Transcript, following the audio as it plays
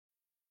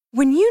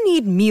When you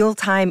need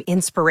mealtime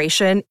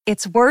inspiration,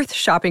 it's worth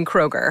shopping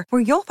Kroger,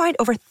 where you'll find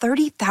over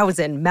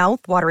 30,000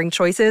 mouth-watering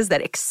choices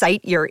that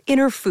excite your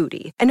inner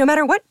foodie. And no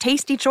matter what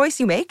tasty choice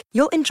you make,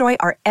 you'll enjoy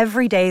our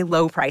everyday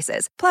low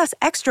prices, plus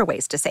extra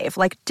ways to save,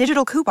 like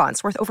digital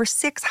coupons worth over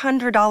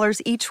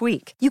 $600 each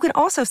week. You can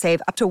also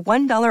save up to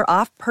 $1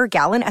 off per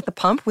gallon at the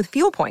pump with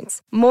fuel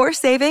points. More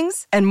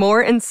savings and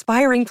more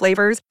inspiring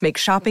flavors make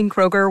shopping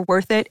Kroger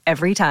worth it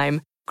every time.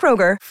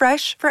 Kroger,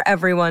 fresh for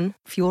everyone.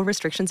 Fuel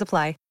restrictions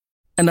apply.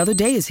 Another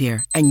day is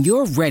here, and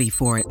you're ready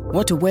for it.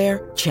 What to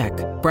wear? Check.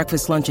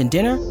 Breakfast, lunch, and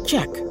dinner?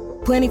 Check.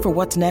 Planning for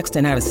what's next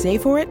and how to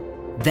save for it?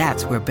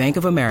 That's where Bank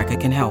of America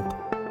can help.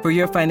 For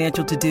your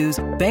financial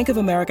to-dos, Bank of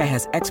America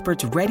has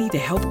experts ready to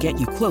help get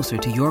you closer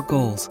to your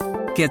goals.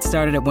 Get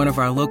started at one of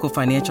our local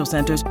financial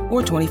centers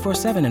or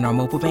 24/7 in our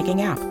mobile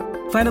banking app.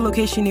 Find a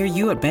location near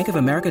you at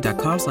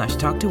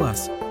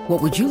bankofamerica.com/talktous.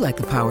 What would you like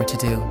the power to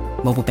do?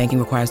 Mobile banking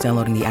requires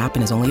downloading the app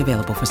and is only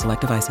available for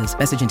select devices.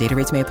 Message and data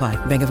rates may apply.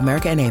 Bank of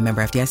America N.A.,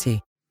 member FDIC.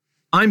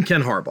 I'm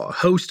Ken Harbaugh,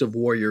 host of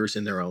Warriors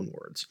in Their Own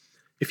Words.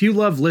 If you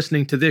love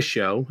listening to this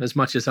show as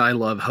much as I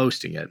love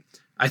hosting it,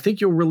 I think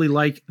you'll really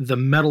like the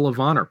Medal of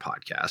Honor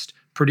podcast,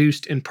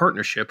 produced in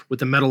partnership with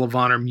the Medal of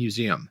Honor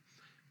Museum.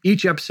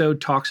 Each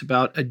episode talks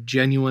about a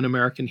genuine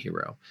American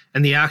hero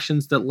and the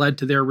actions that led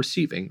to their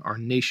receiving our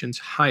nation's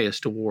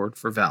highest award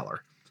for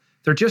valor.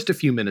 They're just a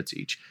few minutes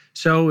each,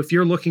 so if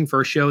you're looking for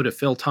a show to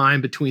fill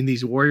time between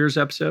these Warriors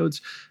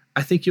episodes,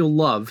 I think you'll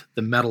love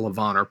the Medal of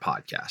Honor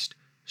podcast.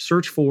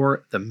 Search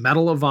for the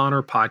Medal of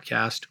Honor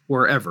podcast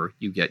wherever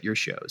you get your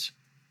shows.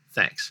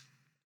 Thanks.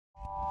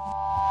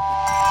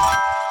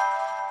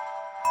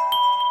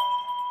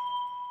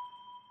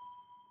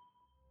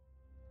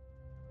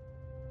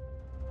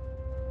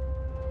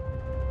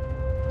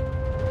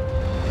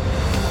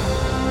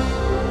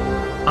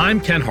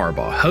 I'm Ken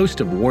Harbaugh, host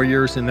of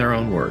Warriors in Their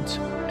Own Words.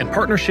 In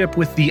partnership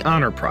with The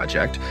Honor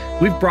Project,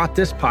 we've brought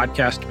this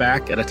podcast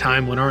back at a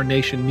time when our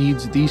nation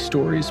needs these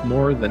stories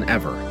more than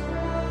ever.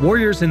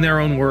 Warriors in Their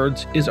Own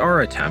Words is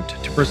our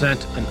attempt to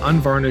present an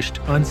unvarnished,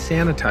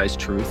 unsanitized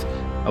truth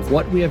of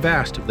what we have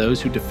asked of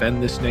those who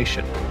defend this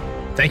nation.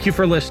 Thank you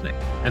for listening,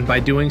 and by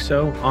doing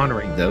so,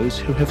 honoring those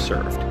who have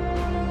served.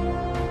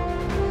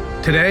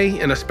 Today,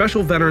 in a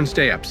special Veterans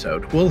Day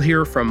episode, we'll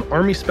hear from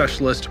Army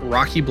Specialist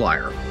Rocky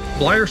Bleier.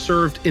 Bleier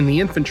served in the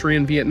infantry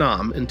in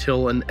Vietnam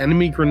until an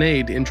enemy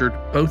grenade injured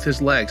both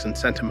his legs and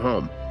sent him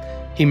home.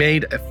 He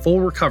made a full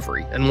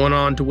recovery and went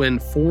on to win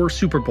 4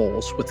 Super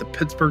Bowls with the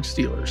Pittsburgh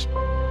Steelers.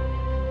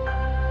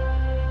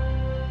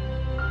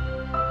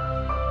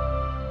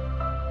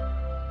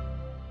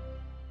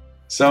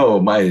 So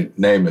my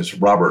name is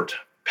Robert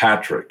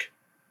Patrick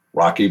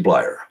Rocky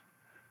Bleier.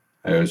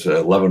 I was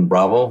 11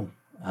 Bravo,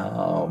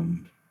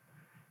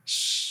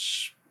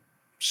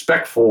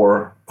 Spec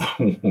 4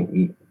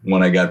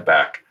 when I got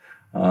back,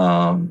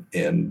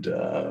 and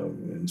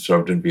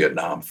served in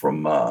Vietnam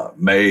from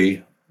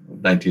May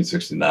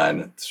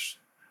 1969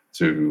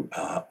 to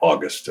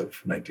August of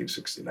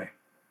 1969.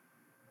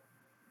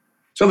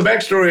 So the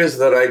backstory is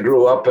that I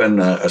grew up in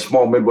a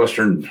small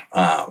Midwestern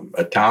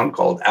a town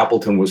called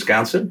Appleton,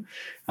 Wisconsin.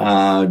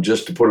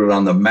 Just to put it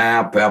on the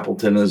map,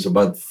 Appleton is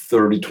about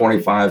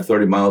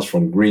 30 miles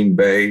from Green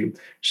Bay.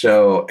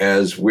 So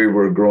as we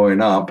were growing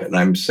up, and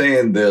I'm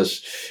saying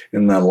this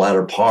in the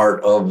latter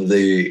part of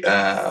the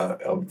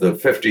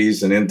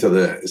 50s and into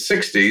the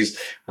 60s,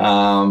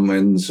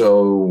 and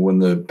so when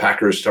the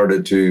Packers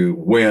started to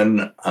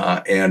win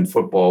and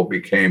football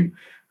became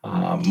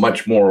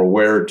much more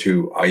aware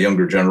to a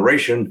younger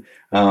generation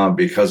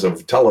because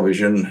of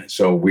television.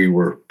 So we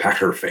were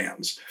Packer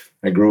fans.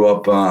 I grew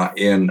up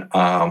in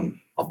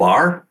a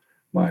bar.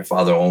 My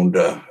father owned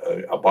a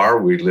bar.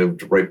 We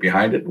lived right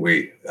behind it.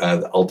 We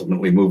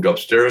ultimately moved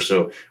upstairs.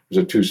 So it was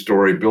a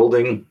 2-story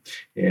building.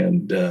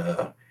 And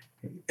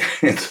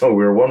so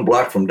we were 1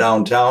 block from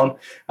downtown.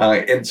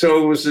 And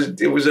so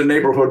it was a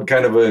neighborhood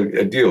kind of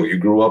a deal. You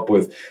grew up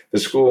with the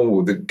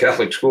school, the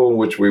Catholic school in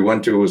which we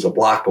went to was a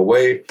block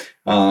away.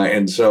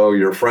 And so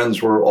your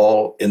friends were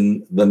all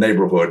in the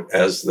neighborhood,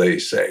 as they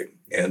say.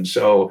 And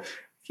so,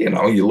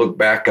 you look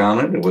back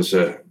on it, it was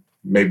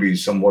maybe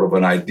somewhat of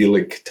an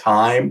idyllic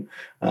time.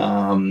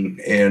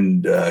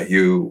 And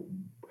you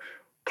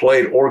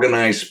played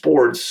organized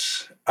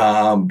sports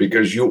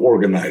because you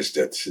organized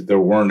it. There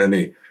weren't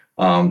any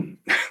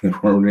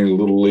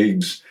little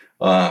leagues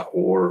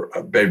or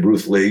Babe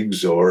Ruth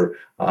leagues, or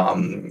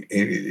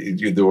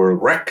there were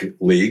rec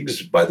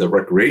leagues by the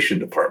recreation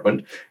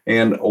department,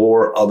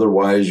 or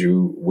otherwise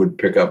you would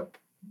pick up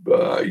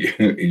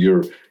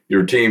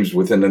your teams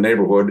within the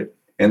neighborhood.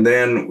 And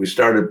then we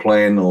started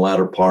playing in the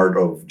latter part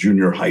of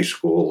junior high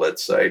school,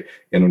 let's say,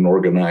 in an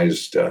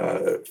organized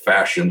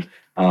fashion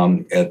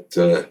at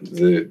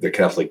the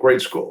Catholic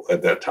grade school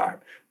at that time.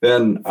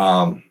 Then,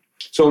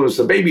 so it was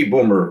the baby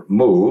boomer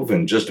move,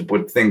 and just to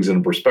put things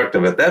in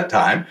perspective at that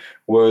time,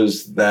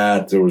 was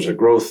that there was a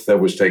growth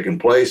that was taking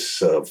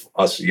place of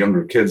us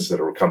younger kids that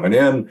were coming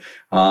in.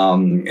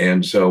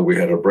 And so we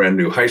had a brand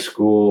new high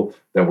school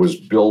that was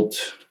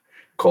built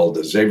called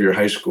the Xavier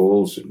High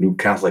School. It's a new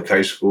Catholic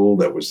high school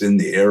that was in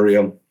the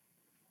area.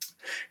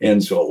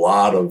 And so a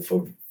lot of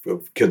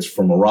kids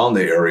from around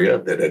the area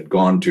that had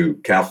gone to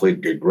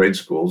Catholic grade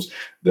schools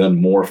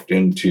then morphed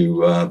into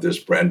this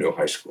brand new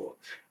high school.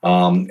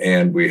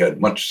 And we had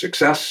much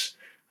success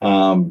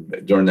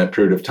during that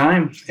period of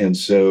time. And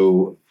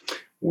so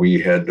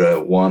we had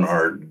won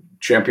our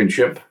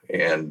championship,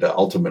 and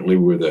ultimately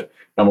we were the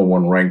number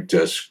one ranked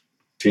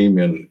team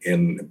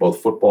in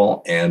both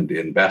football and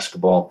in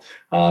basketball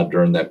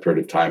during that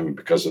period of time. And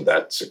because of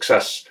that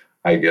success,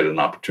 I get an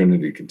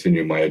opportunity to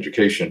continue my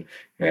education,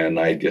 and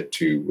I get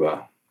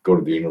to go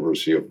to the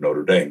University of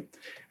Notre Dame.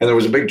 And there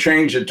was a big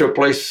change that took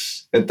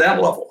place at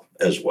that level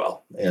as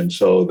well. And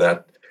so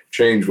that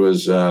change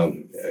was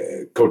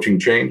coaching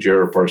change.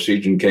 Ara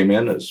Parseghian came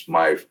in as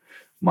my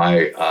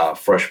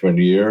freshman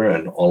year,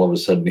 and all of a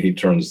sudden he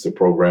turns the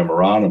program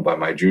around. And by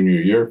my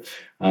junior year,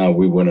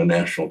 we win a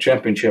national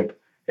championship,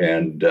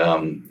 and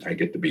I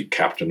get to be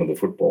captain of the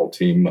football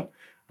team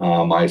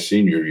my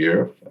senior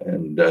year.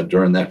 And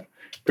during that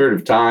period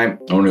of time,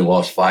 I only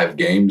lost 5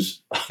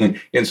 games.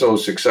 And so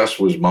success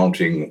was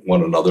mounting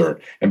one another.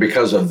 And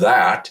because of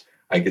that,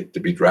 I get to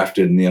be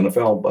drafted in the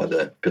NFL by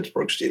the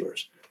Pittsburgh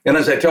Steelers. And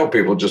as I tell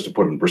people, just to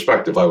put in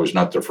perspective, I was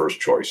not their first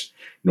choice,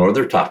 nor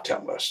their top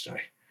 10 list.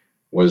 I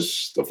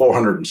was the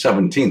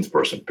 417th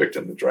person picked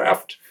in the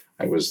draft.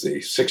 I was the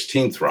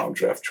 16th round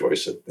draft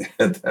choice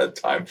at that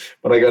time.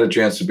 But I got a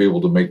chance to be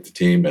able to make the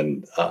team,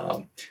 and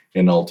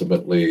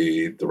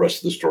ultimately the rest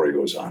of the story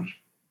goes on.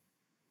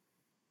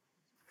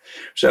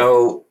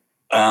 So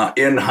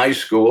in high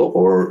school,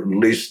 or at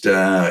least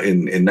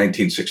in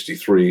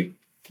 1963,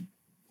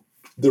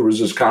 there was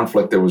this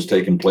conflict that was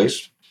taking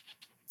place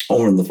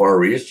over in the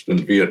Far East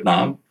in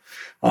Vietnam.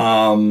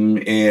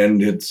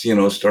 And it's,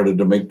 started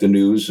to make the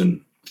news.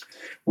 And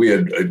we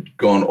had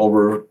gone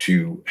over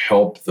to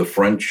help the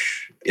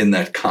French in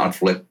that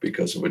conflict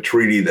because of a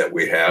treaty that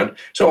we had.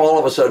 So all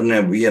of a sudden,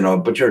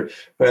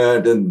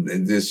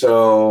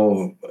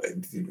 so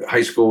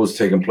high school was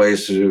taking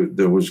place.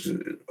 There was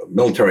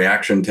military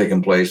action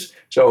taking place.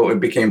 So it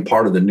became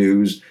part of the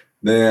news.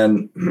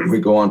 Then we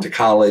go on to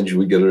college,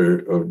 we get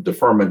a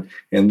deferment,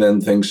 and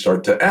then things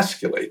start to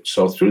escalate.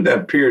 So through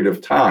that period of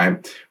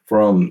time,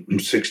 from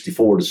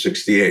 64 to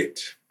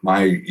 68,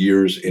 my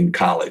years in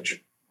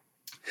college,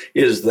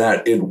 is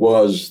that it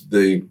was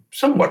the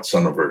somewhat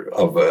center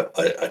of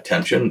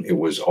attention. It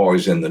was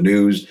always in the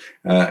news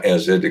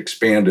as it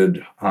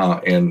expanded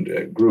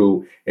and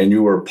grew, and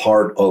you were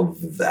part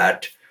of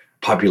that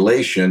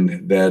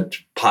population that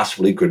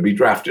possibly could be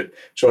drafted.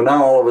 So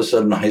now all of a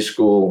sudden, high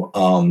school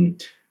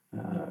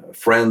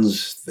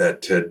friends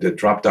that had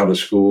dropped out of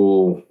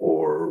school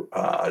or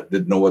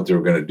didn't know what they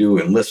were going to do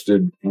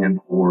enlisted and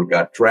or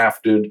got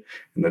drafted,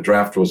 and the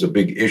draft was a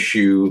big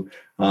issue.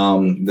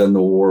 Then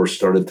the war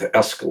started to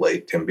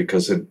escalate, and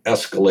because it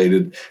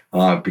escalated,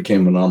 it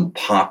became an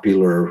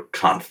unpopular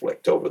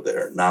conflict over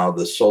there. Now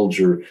the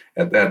soldier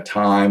at that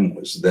time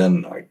was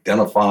then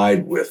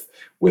identified with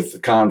the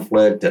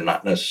conflict and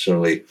not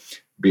necessarily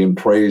being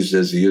praised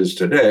as he is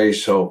today.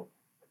 So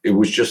it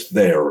was just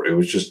there. It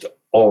was just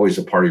always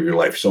a part of your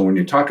life. So when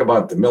you talk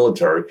about the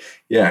military,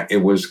 yeah,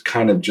 it was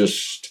kind of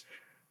just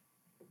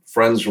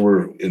friends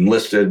were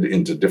enlisted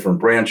into different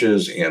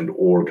branches and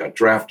or got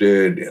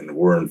drafted and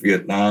were in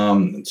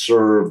Vietnam and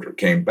served or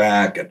came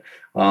back. And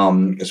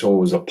so it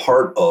was a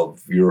part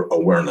of your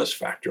awareness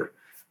factor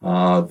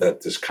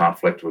that this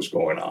conflict was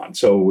going on.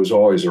 So it was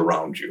always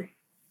around you.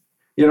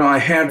 I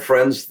had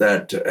friends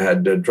that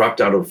had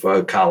dropped out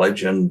of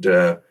college and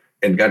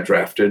got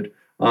drafted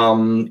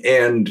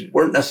and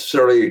weren't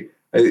necessarily.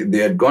 They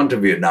had gone to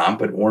Vietnam,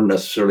 but weren't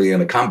necessarily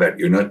in a combat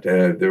unit.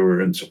 They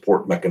were in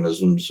support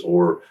mechanisms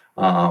or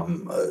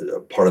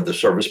part of the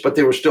service, but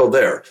they were still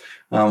there.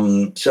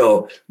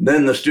 So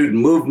then the student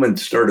movement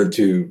started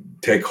to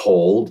take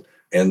hold,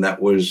 and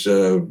that was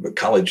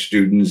college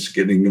students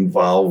getting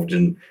involved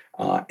in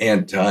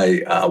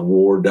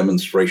anti-war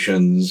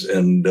demonstrations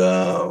and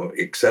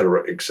et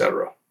cetera, et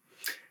cetera.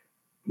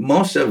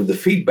 Most of the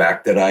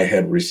feedback that I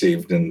had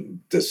received, and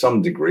to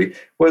some degree,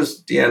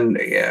 was anybody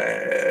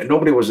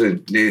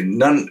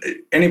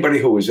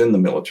who was in the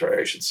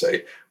military, I should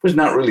say, was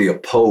not really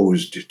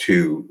opposed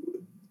to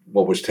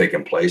what was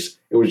taking place.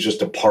 It was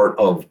just a part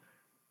of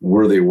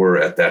where they were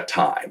at that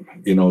time.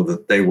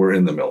 That they were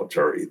in the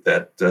military,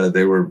 that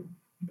they were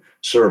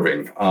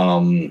serving,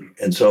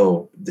 and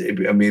so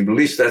at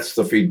least that's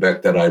the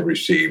feedback that I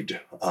received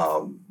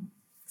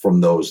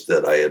from those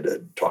that I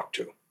had talked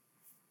to.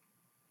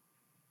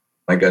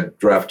 I got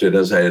drafted,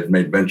 as I had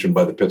made mention,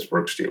 by the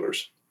Pittsburgh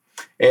Steelers.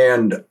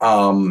 And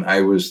I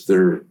was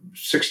their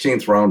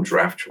 16th round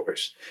draft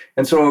choice.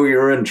 And so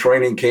you're in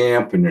training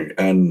camp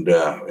and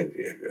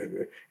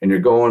you're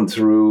going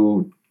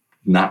through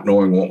not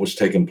knowing what was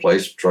taking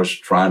place,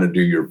 just trying to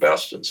do your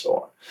best and so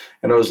on.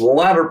 And it was the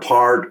latter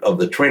part of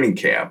the training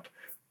camp,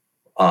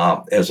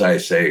 as I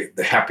say,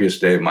 the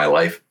happiest day of my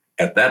life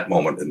at that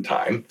moment in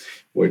time,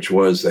 which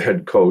was the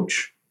head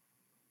coach.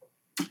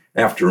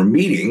 After a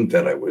meeting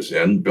that I was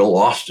in, Bill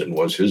Austin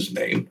was his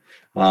name,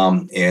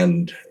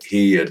 And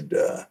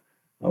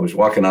I was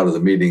walking out of the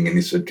meeting and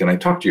he said, "Can I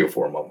talk to you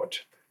for a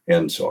moment?"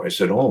 And so I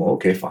said, "Oh,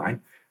 okay,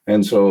 fine."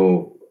 And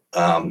so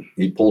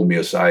he pulled me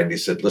aside and he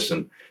said,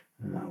 "Listen,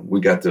 we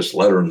got this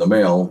letter in the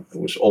mail. It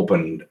was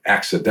opened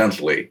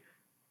accidentally.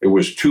 It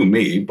was to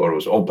me, but it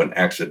was opened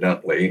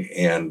accidentally."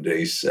 And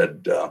he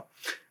said,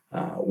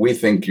 "We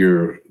think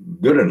you're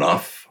good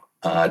enough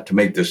to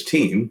make this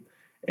team,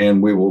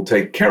 and we will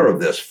take care of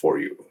this for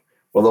you."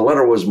 Well, the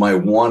letter was my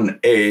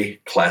 1A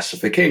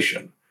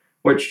classification,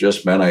 which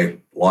just meant I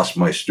lost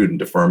my student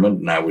deferment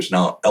and I was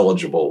now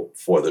eligible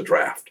for the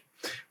draft.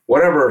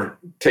 Whatever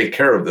take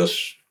care of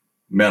this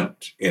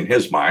meant in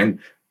his mind,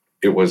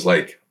 it was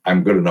like,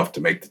 I'm good enough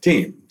to make the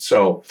team.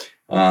 So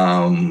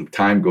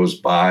time goes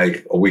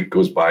by, a week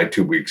goes by,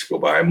 2 weeks go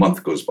by, a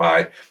month goes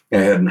by. I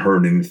hadn't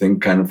heard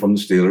anything kind of from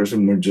the Steelers,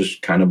 and we're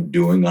just kind of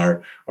doing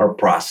our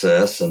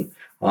process. And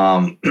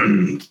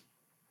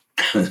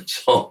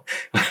so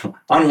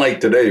unlike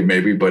today,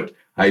 maybe, but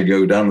I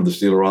go down to the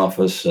Steeler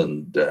office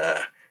and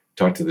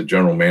talk to the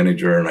general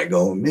manager, and I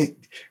go,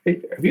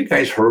 "Hey, have you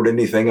guys heard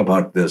anything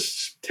about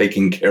this,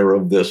 taking care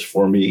of this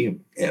for me?"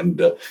 And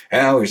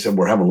he said,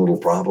 "We're having a little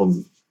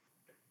problem.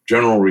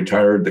 General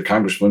retired, the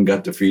congressman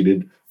got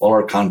defeated, all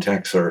our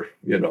contacts are,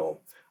 but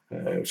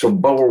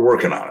we're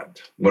working on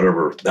it,"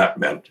 whatever that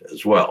meant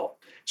as well.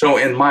 So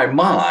in my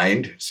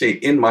mind,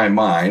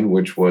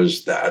 which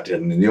was that,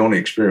 and the only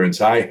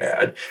experience I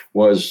had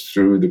was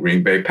through the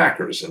Green Bay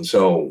Packers. And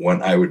so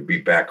when I would be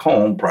back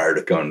home prior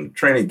to going to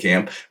training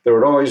camp, there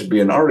would always be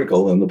an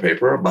article in the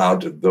paper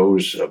about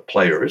those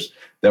players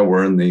that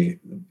were in the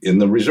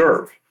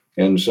reserve.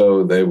 And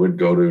so they would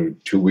go to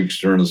 2 weeks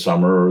during the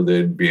summer, or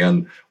they'd be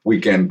on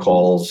weekend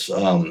calls,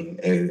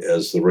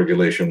 as the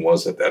regulation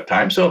was at that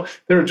time. So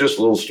they were just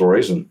little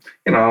stories. And,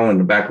 in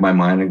the back of my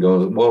mind, I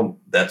go, well,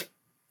 that's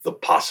the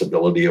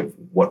possibility of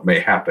what may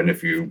happen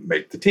if you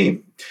make the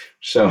team.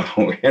 So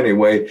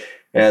anyway,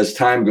 as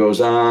time goes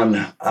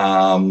on,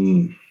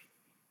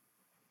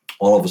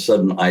 all of a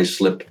sudden I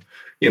slip,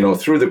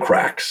 through the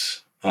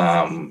cracks.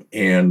 And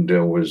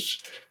it was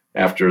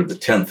after the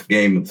 10th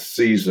game of the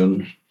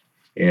season,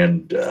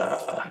 and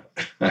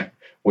I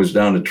was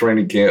down to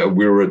training camp.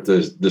 We were at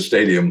the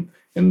stadium,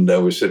 and I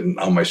was sitting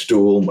on my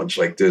stool, much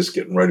like this,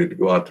 getting ready to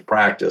go out to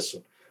practice,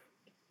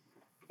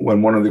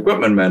 when one of the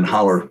equipment men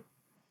hollered,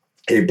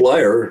 "Hey,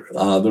 Blair,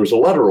 there's a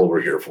letter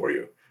over here for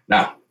you."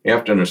 Now, you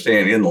have to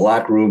understand, in the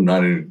locker room,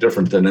 not any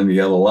different than any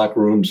other locker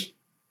rooms,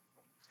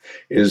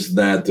 is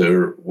that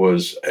there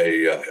was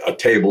a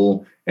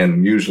table,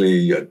 and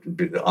usually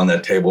on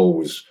that table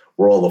was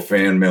where all the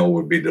fan mail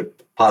would be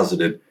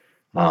deposited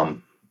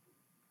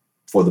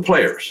for the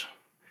players.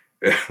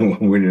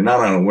 When you're not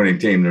on a winning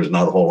team, there's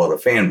not a whole lot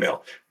of fan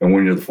mail. And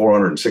when you're the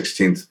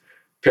 416th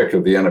pick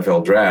of the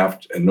NFL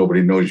draft and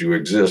nobody knows you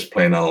exist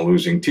playing on a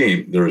losing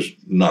team, there's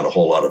not a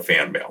whole lot of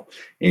fan mail.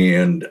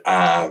 And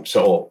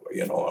so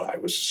I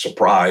was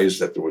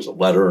surprised that there was a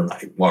letter, and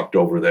I walked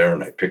over there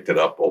and I picked it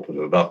up, opened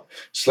it up,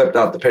 slipped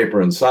out the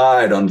paper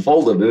inside,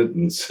 unfolded it,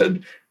 and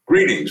said,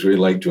 "Greetings, we'd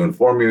like to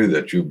inform you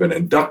that you've been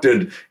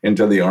inducted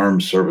into the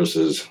armed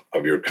services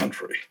of your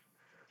country."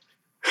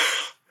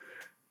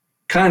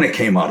 Kind of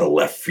came out of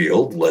left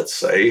field, let's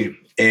say.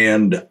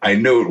 And I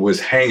knew it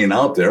was hanging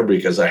out there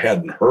because I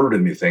hadn't heard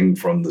anything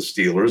from the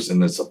Steelers,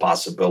 and it's a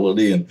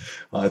possibility, and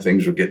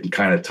things were getting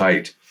kind of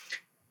tight.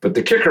 But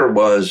the kicker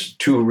was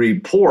to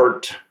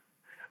report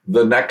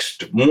the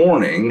next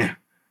morning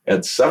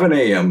at 7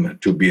 a.m.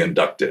 to be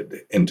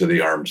inducted into the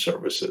armed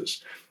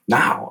services.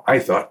 Now, I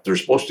thought they're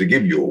supposed to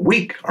give you a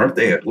week, aren't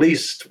they, at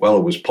least? Well,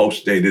 it was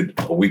post-dated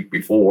a week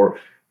before.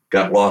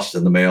 Got lost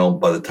in the mail.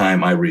 By the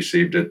time I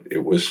received it,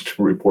 it was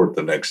to report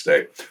the next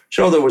day.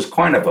 So there was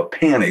kind of a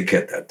panic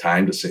at that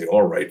time to say,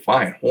 all right,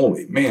 fine,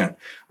 holy man.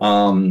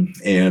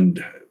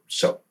 And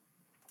so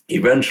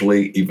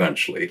eventually,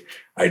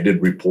 I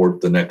did report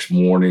the next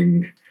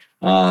morning.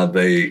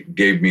 They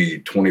gave me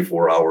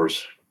 24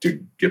 hours to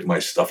get my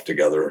stuff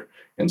together.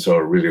 And so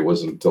it really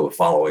wasn't until the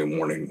following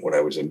morning when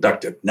I was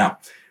inducted. Now,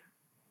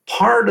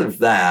 part of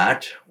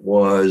that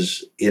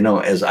was,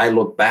 as I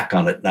look back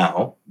on it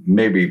now,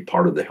 maybe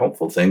part of the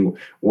helpful thing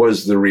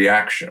was the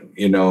reaction,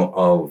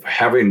 of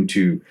having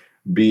to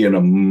be in a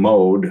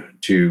mode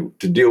to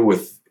deal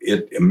with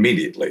it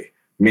immediately,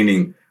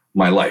 meaning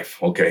my life.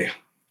 Okay,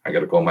 I got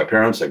to call my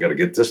parents. I got to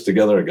get this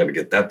together. I got to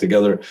get that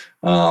together.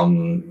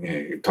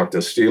 Talk to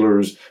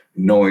Steelers,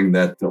 knowing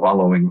that the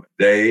following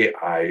day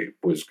I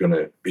was going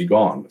to be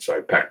gone. So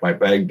I packed my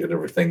bag, did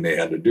everything they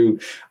had to do,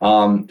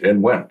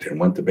 and went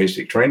to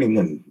basic training,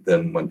 and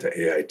then went to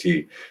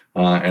AIT,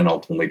 and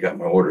ultimately got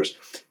my orders.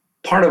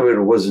 Part of it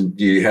wasn't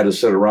you had to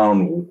sit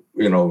around,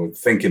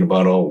 thinking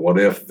about, oh, what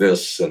if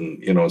this,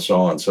 and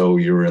so on. So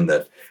you're in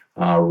that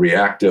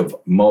reactive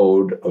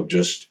mode of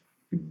just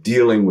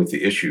dealing with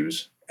the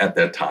issues at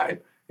that time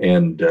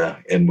and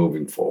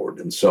moving forward.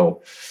 And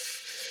so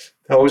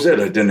that was it.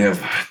 I didn't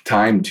have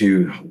time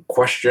to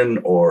question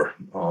or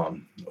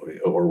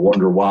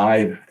wonder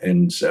why.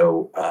 And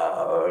so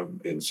I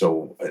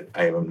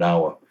am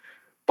now a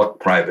buck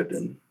private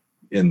in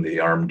in the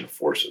armed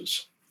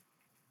forces.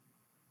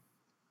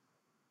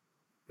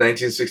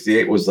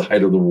 1968 was the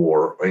height of the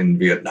war in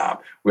Vietnam.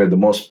 We had the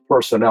most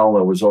personnel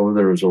that was over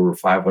there. It was over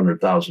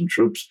 500,000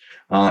 troops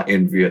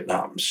in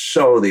Vietnam.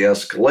 So the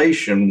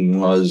escalation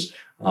was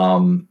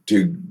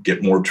to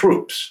get more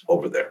troops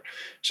over there.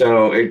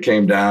 So it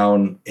came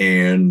down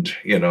and,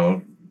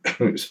 so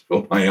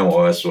my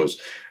MOS was,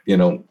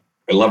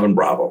 11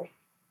 Bravo.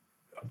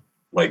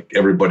 Like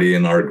everybody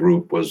in our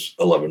group was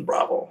 11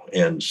 Bravo.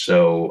 And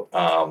so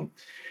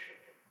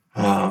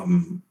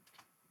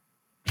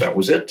that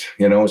was it,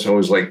 so it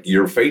was like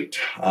your fate.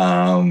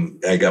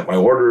 I got my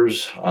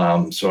orders.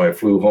 So I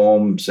flew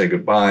home, say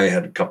goodbye,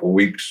 had a couple of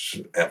weeks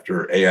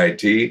after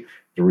AIT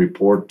to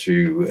report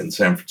in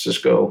San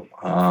Francisco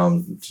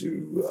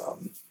to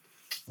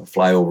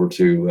fly over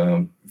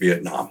to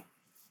Vietnam.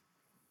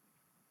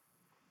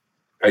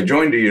 I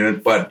joined a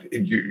unit, but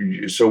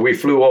so we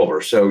flew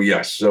over. So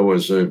yes, so it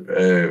was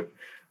the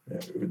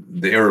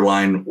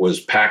airline was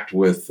packed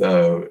with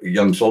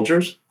young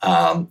soldiers,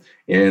 and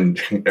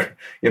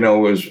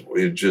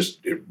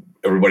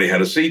everybody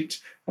had a seat.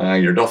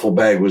 Your duffel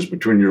bag was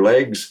between your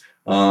legs,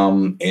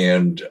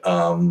 and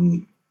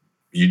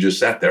you just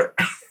sat there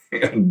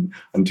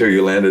until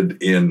you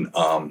landed in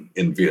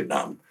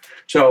Vietnam.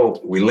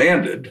 So we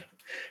landed.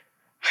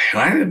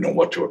 And I didn't know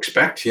what to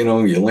expect.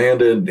 You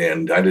landed,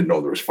 and I didn't know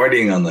there was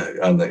fighting on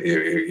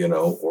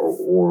the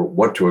or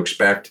what to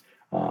expect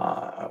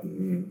at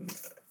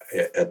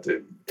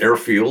the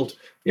airfield.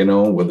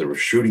 Where they were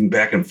shooting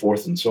back and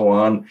forth and so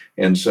on.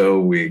 And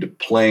so we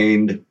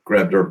deplaned,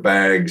 grabbed our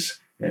bags,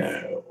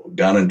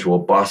 got into a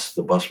bus.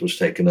 The bus was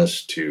taking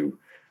us to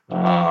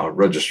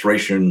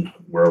registration,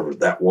 wherever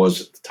that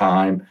was at the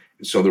time.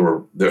 So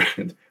there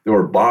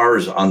were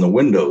bars on the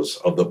windows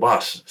of the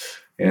bus.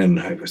 And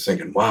I was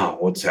thinking, wow,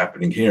 what's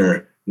happening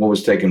here? What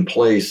was taking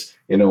place?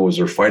 Was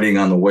there fighting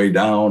on the way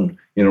down?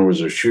 Was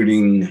there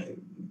shooting?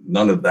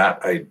 None of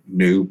that I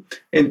knew.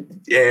 And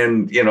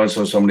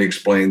so somebody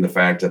explained the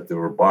fact that there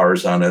were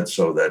bars on it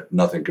so that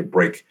nothing could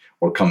break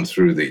or come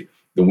through the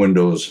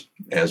windows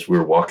as we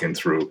were walking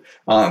through.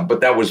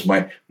 But that was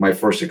my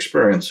first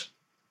experience.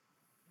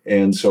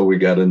 And so we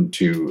got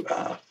into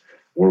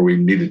where we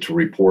needed to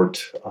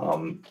report,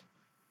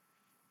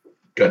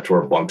 got to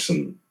our bunks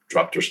and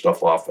dropped our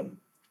stuff off and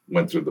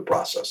went through the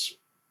process.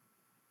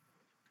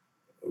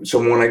 So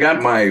when I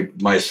got my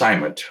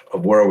assignment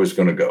of where I was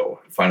going to go,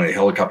 finally a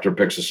helicopter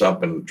picks us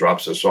up and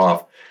drops us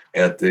off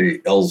at the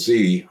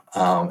LZ,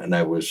 and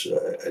I was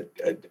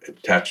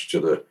attached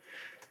to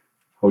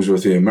I was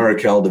with the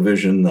Americal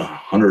Division, the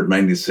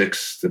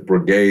 196th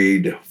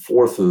Brigade,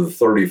 4th of the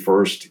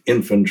 31st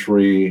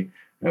Infantry.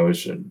 I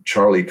was in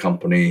Charlie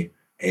Company,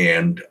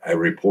 and I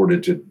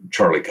reported to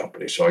Charlie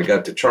Company. So I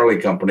got to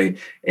Charlie Company,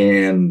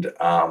 and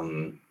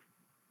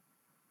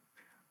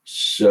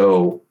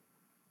so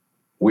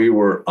we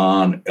were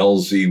on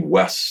LZ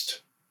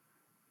West,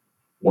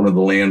 one of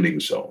the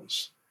landing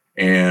zones,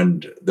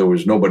 and there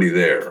was nobody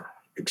there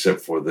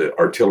except for the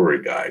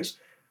artillery guys.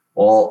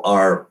 All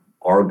our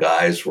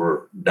guys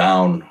were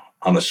down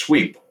on a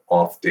sweep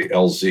off the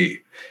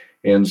LZ.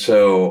 And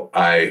so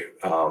I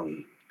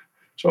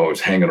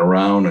was hanging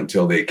around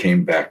until they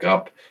came back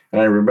up.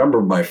 And I remember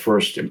my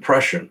first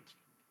impression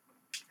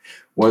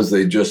was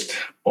they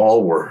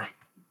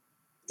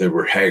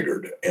were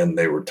haggard and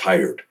they were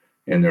tired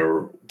and they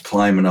were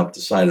climbing up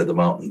the side of the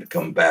mountain to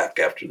come back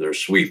after their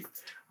sweep.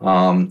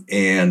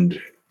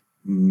 And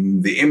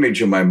the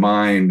image in my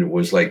mind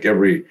was like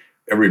every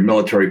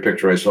military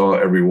picture I saw,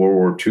 every World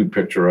War II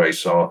picture I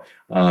saw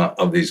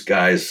of these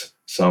guys.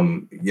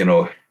 Some,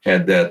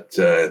 had that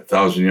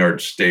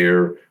 1,000-yard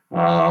stare,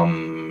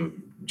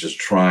 just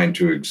trying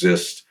to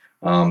exist,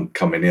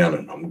 coming in.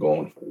 And I'm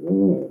going,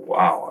 ooh,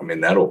 wow. I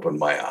mean, that opened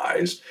my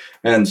eyes.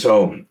 And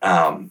so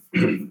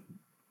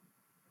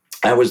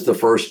I was the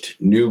first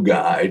new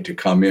guy to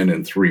come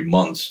in 3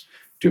 months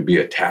to be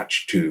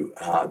attached to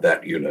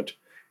that unit.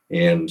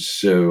 And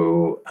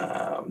so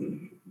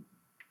the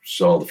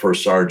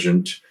first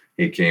sergeant,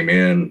 he came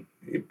in,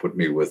 he put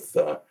me with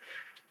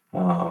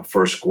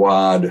first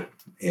squad,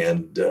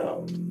 and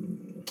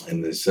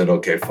they said,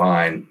 okay,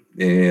 fine.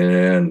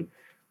 And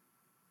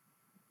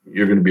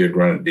you're going to be a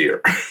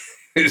grenadier.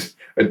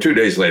 2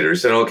 days later, he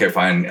said, okay,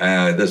 fine.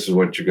 This is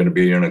what you're going to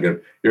be. You're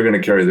going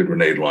to carry the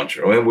grenade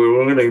launcher. Well,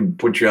 we're going to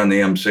put you on the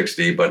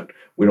M60, but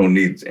we don't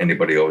need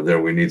anybody over there.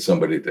 We need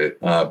somebody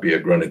to be a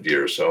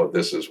grenadier. So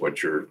this is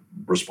what your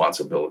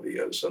responsibility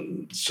is.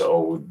 And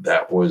so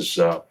that was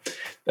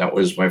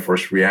my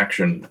first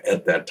reaction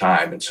at that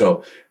time. And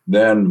so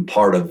then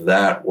part of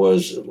that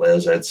was,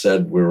 as I'd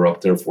said, we were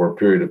up there for a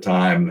period of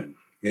time,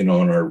 in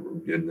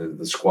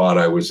the squad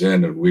I was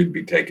in, and we'd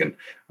be taking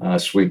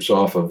sweeps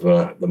off of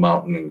the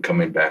mountain and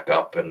coming back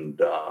up, and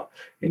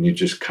you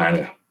just kind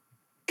of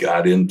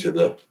got into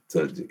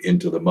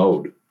the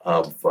mode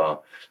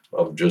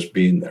of just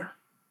being there.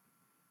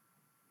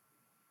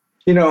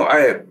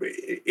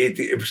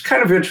 It was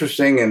kind of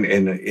interesting, and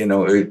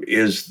it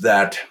is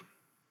that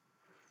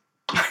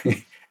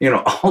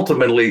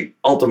ultimately,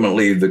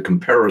 the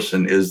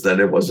comparison is that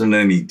it wasn't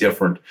any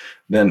different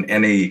than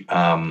any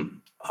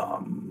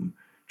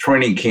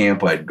training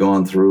camp I'd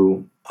gone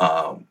through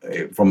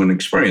from an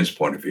experience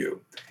point of view.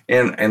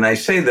 And I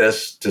say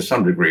this to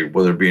some degree,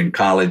 whether it be in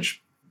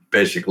college,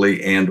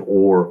 basically, and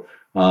or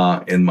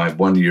in my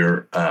 1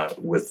 year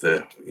with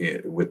the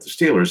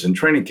Steelers in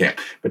training camp.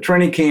 But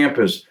training camp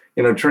is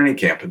training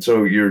camp, and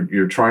so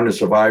you're trying to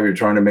survive. You're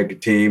trying to make a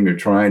team. You're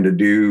trying to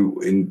do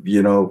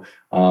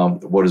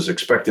what is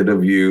expected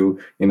of you.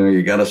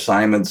 You got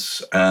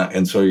assignments,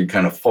 and so you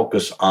kind of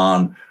focus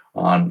on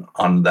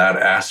that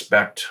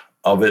aspect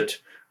of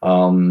it.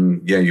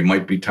 You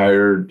might be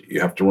tired. You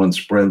have to run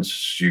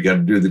sprints. You got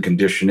to do the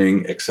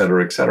conditioning, et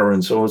cetera, et cetera.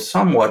 And so it's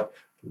somewhat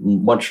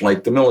much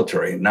like the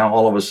military. Now,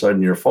 all of a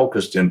sudden, you're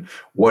focused in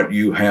what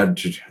you had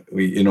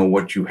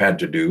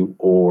to do.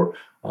 Or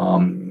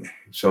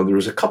so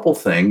there's a couple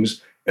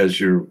things as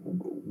you're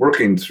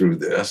working through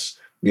this,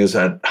 is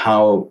that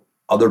how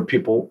other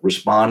people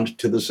respond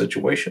to the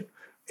situation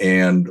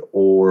and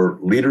or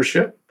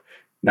leadership.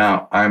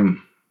 Now,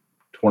 I'm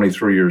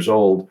 23 years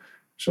old.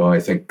 So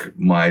I think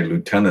my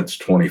lieutenant's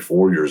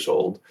 24 years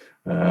old.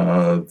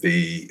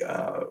 The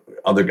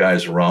other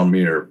guys around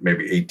me are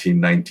maybe 18,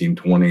 19,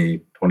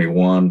 20,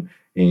 21.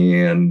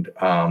 And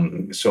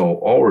so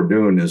all we're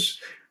doing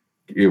is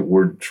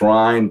we're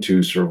trying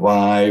to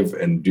survive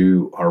and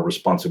do our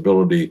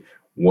responsibility,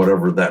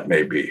 whatever that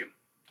may be.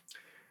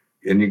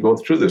 And you go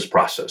through this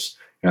process,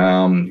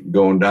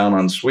 going down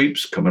on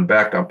sweeps, coming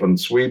back up on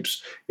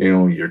sweeps,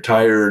 you're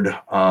tired.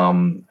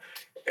 And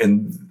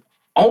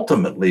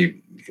ultimately,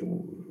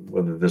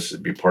 whether this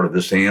would be part of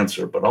this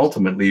answer, but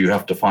ultimately you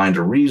have to find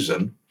a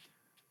reason.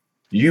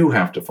 You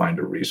have to find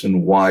a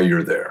reason why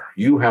you're there.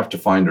 You have to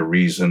find a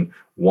reason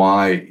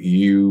why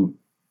you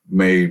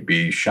may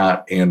be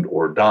shot and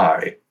or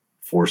die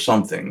for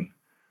something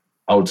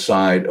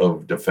outside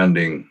of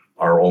defending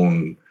our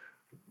own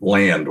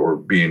land or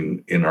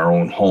being in our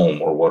own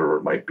home or whatever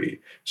it might be.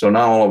 So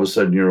now all of a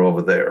sudden you're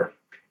over there.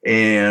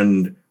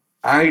 And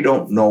I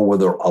don't know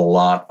whether a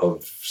lot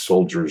of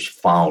soldiers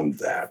found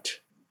that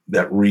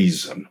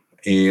reason,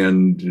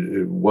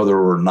 and whether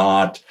or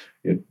not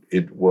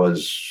it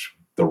was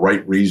the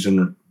right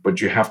reason, but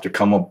you have to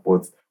come up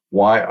with,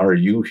 why are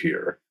you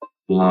here?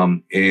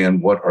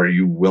 And what are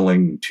you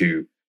willing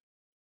to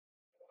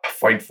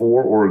fight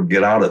for or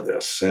get out of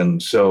this?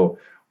 And so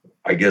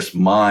I guess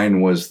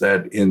mine was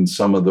that in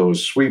some of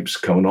those sweeps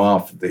coming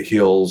off the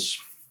hills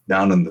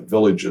down in the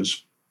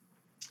villages,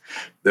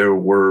 there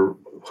were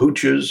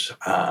hooches,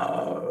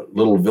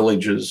 little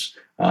villages,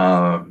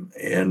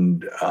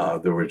 and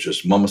there were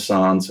just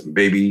mama-sans and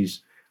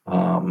babies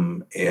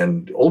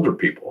and older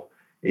people.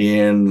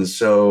 And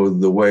so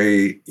the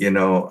way,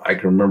 I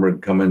can remember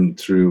coming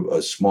through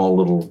a small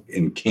little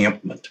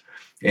encampment,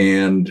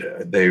 and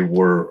they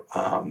were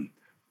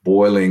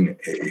boiling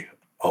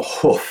a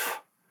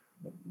hoof,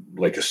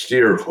 like a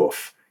steer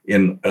hoof,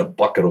 in a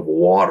bucket of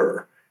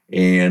water.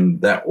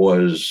 And that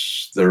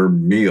was their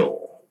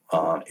meal.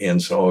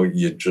 And so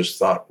you just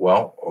thought,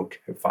 well,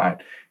 okay, fine.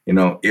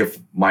 If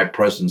my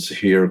presence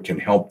here can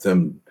help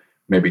them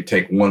maybe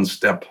take one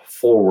step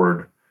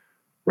forward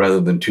rather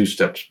than two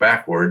steps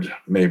backward,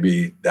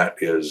 maybe that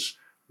is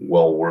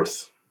well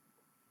worth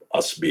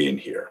us being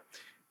here.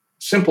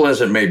 Simple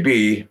as it may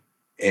be,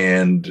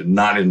 and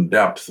not in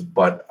depth,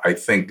 but I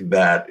think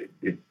that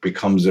it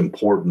becomes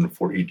important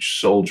for each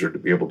soldier to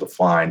be able to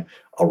find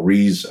a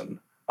reason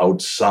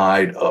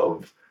outside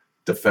of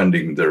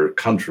defending their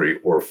country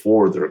or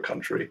for their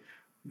country,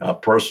 a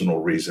personal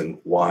reason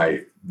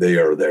why they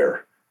are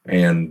there,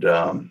 and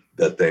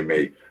that they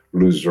may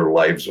lose their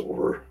lives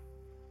over.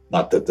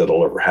 Not that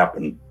that'll ever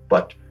happen,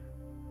 but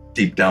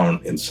deep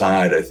down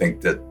inside, I think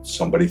that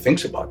somebody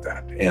thinks about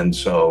that. And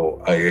so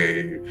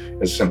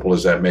as simple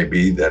as that may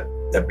be,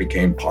 that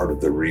became part of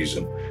the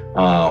reason,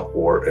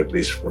 or at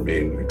least for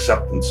me, an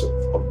acceptance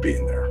of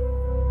being there.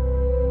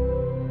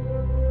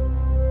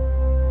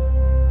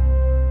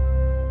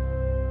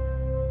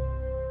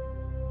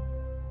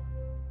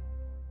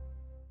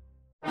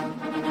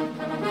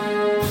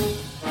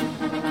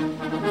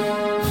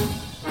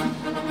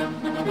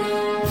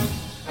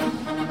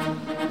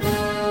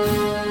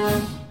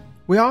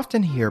 We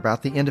often hear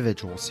about the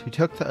individuals who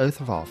took the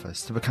oath of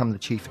office to become the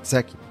chief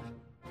executive.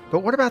 But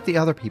what about the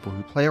other people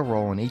who play a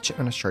role in each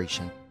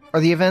administration,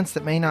 or the events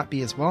that may not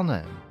be as well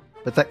known,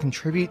 but that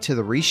contribute to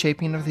the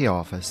reshaping of the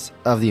office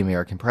of the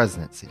American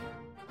presidency?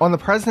 On the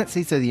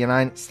Presidencies of the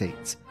United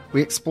States,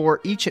 we explore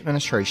each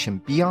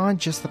administration beyond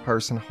just the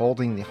person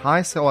holding the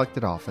highest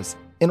elected office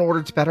in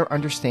order to better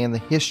understand the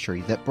history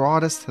that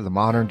brought us to the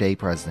modern-day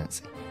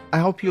presidency. I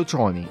hope you'll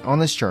join me on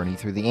this journey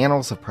through the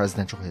annals of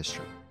presidential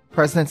history.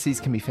 Presidencies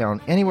can be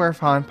found anywhere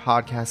fine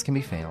podcasts can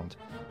be found,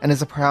 and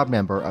is a proud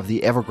member of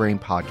the Evergreen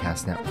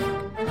Podcast Network.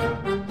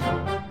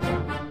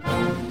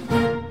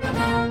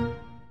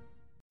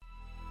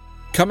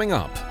 Coming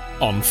up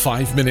on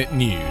 5 Minute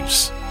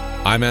News,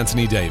 I'm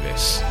Anthony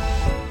Davis.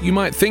 you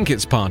might think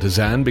it's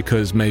partisan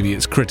because maybe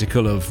it's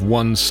critical of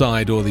one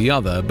side or the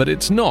other, but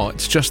it's not.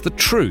 It's just the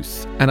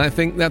truth. And I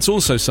think that's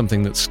also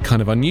something that's kind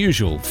of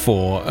unusual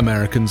for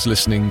Americans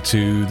listening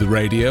to the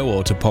radio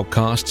or to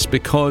podcasts,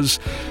 because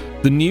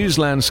the news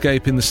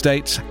landscape in the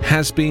States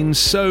has been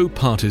so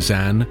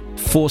partisan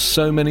for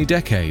so many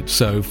decades.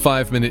 So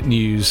 5 Minute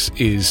News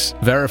is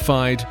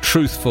verified,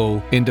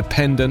 truthful,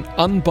 independent,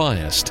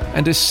 unbiased,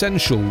 and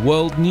essential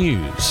world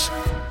news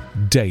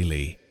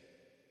daily.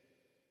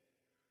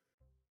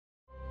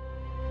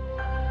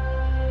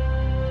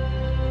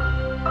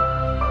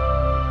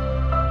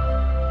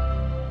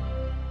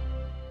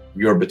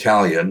 Your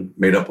battalion,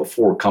 made up of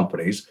 4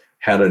 companies,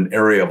 had an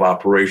area of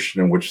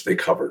operation in which they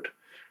covered.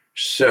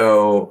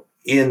 So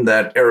in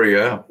that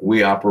area,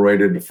 we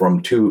operated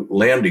from 2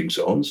 landing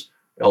zones,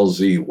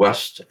 LZ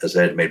West, as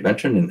I had made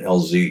mention, and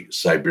LZ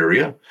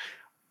Siberia.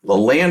 The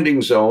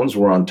landing zones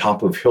were on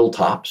top of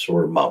hilltops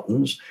or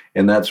mountains,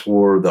 and that's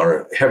where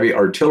the heavy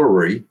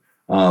artillery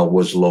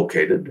was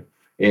located.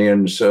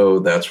 And so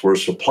that's where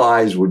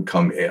supplies would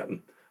come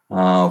in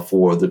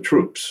for the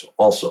troops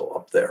also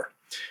up there.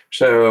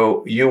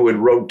 So you would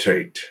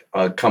rotate.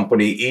 A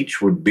company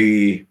each would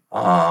be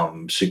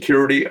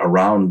security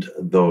around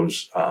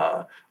those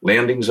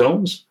landing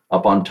zones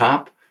up on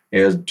top,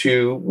 as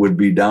 2 would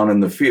be down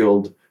in the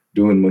field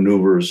doing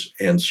maneuvers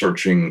and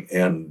searching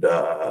and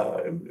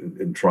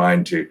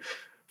trying to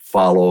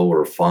follow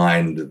or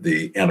find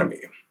the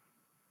enemy.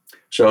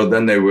 So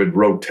then they would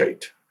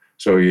rotate.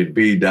 So you'd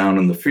be down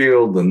in the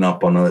field and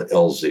up on a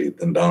LZ,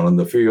 then down in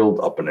the field,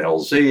 up an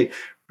LZ,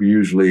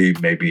 usually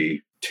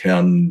maybe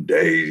 10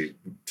 days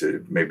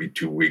to maybe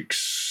 2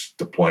 weeks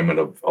deployment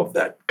of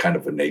that kind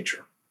of a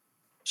nature.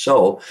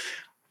 So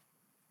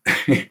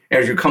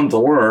as you come to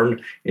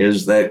learn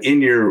is that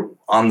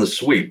on the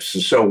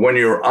sweeps, so when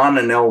you're on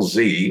an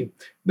LZ,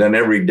 then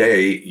every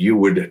day you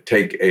would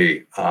take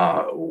a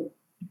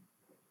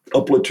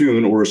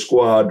platoon or a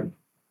squad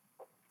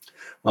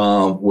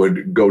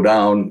would go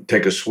down,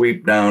 take a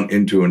sweep down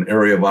into an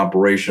area of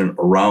operation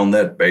around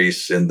that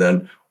base, and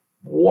then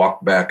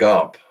walk back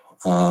up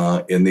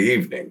in the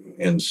evening.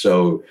 And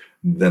so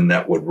then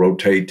that would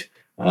rotate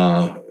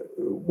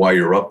while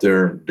you're up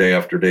there day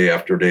after day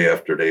after day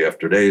after day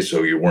after day.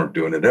 So you weren't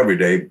doing it every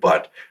day,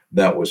 but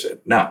that was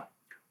it. Now,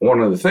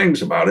 one of the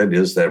things about it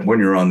is that when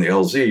you're on the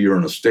LZ, you're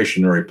in a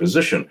stationary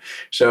position.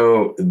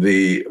 So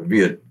the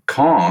Viet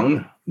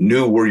Cong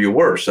knew where you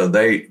were. So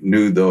they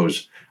knew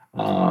those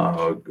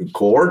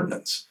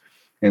coordinates.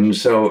 And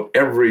so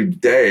every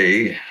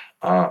day,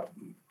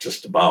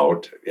 just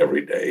about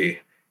every day,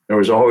 there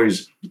was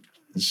always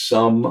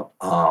some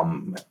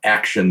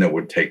action that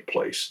would take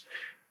place.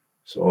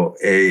 So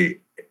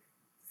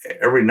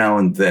every now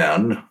and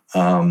then,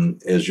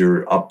 as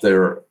you're up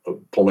there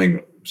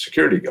pulling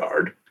security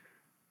guard,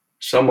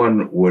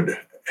 someone would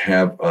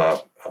have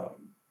what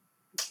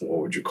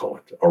would you call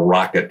it? A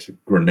rocket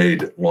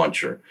grenade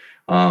launcher.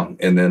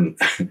 And then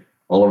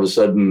all of a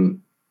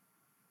sudden,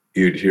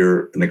 you'd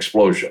hear an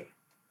explosion.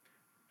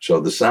 So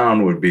the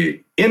sound would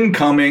be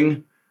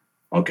incoming.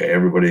 Okay,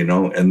 everybody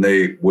know. And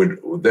they would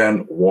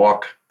then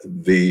walk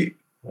the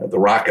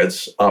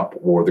rockets up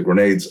or the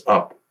grenades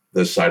up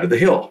the side of the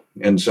hill.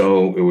 And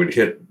so it would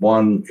hit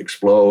one,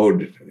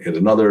 explode, hit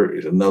another,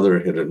 hit another,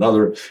 hit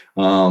another.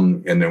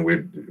 And then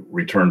we'd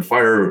return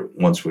fire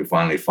once we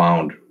finally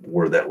found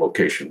where that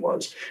location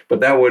was. But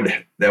that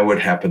would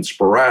happen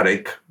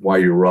sporadic while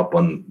you were up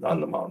on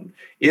the mountain.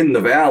 In the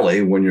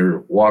valley, when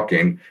you're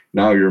walking,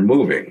 now you're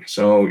moving.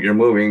 So you're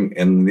moving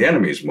and the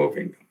enemy's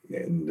moving.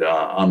 And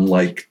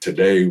unlike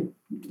today,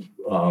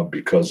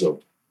 because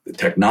of the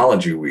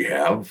technology we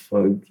have,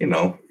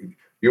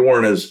 you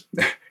weren't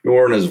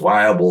as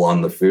viable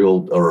on the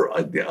field or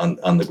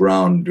on the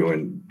ground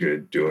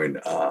doing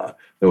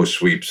those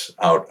sweeps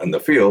out in the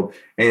field,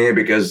 and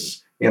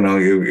because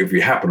if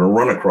you happen to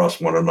run across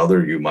one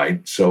another, you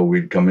might. So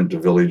we'd come into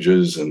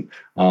villages and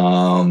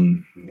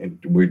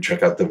we'd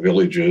check out the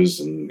villages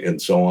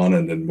and so on,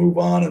 and then move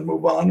on, and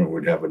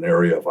we'd have an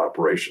area of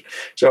operation.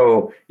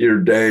 So your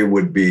day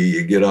would be: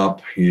 you get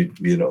up, you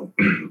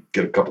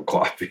get a cup of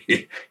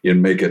coffee, you'd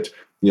make it,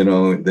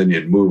 then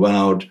you'd move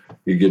out.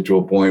 You get to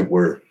a point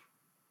where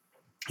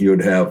you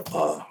would have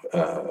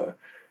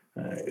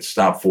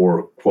stop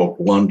for, quote,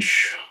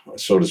 lunch,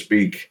 so to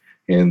speak,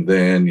 and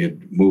then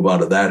you'd move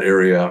out of that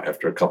area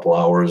after a couple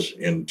hours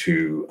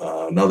into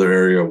another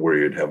area where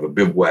you'd have a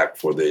bivouac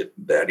for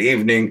that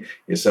evening.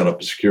 You set up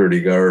a security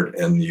guard,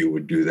 and you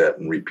would do that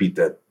and repeat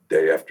that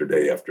day after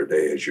day after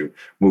day as you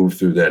move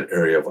through that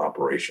area of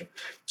operation.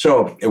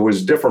 So it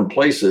was different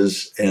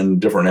places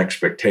and different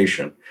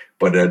expectation,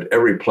 but at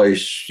every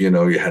place, you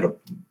had to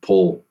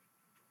pull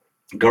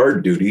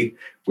guard duty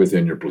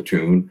within your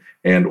platoon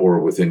and or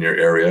within your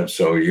area.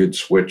 So you'd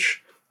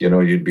switch,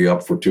 you'd be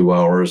up for 2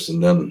 hours,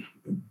 and then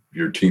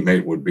your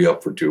teammate would be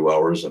up for 2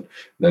 hours, and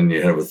then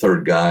you have a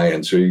third guy.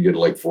 And so you get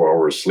like 4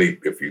 hours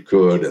sleep if you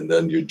could. And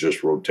then you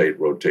just rotate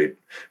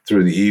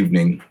through the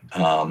evening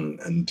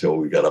until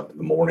we got up in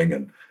the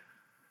morning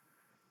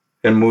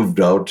and moved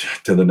out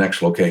to the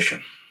next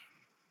location.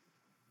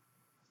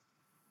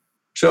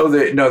 So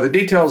the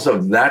details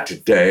of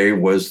that day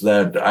was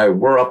that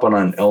we're up on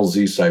an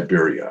LZ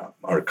Siberia,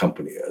 our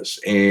company is,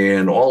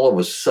 and all of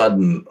a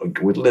sudden,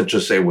 let's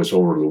just say it was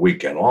over the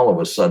weekend, all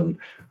of a sudden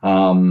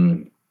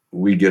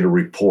we get a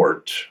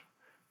report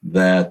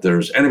that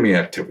there's enemy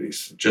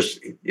activities.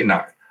 Just,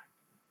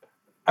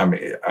 I'm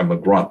a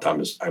grunt.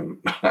 I'm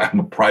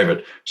a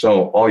private.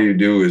 So all you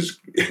do is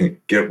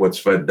get what's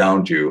fed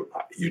down to you.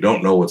 You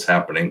don't know what's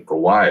happening or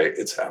why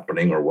it's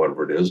happening or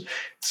whatever it is.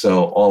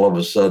 So all of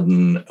a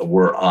sudden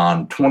we're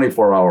on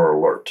 24-hour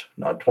alert.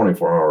 Now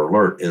 24-hour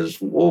alert is,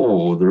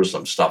 whoa, there's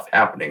some stuff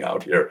happening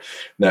out here.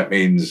 That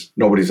means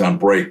nobody's on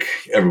break.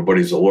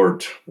 Everybody's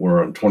alert.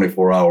 We're on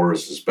 24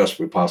 hours as best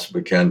we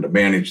possibly can to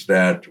manage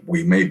that.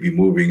 We may be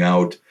moving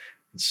out.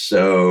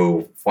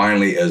 So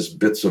finally, as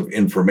bits of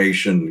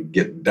information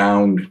get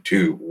down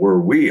to where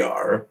we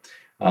are,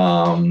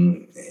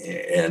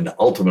 and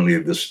ultimately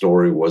the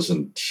story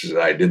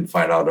I didn't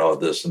find out all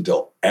this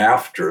until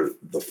after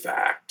the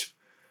fact,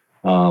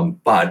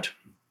 but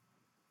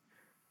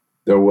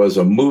there was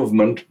a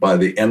movement by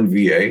the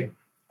NVA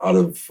out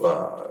of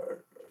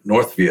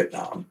North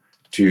Vietnam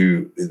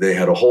they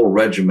had a whole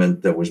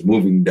regiment that was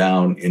moving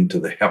down into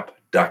the Hep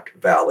Duc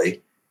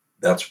Valley.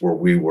 That's where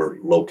we were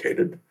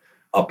located,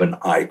 up in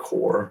I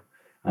Corps.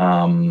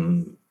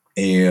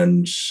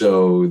 And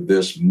so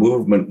this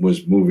movement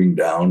was moving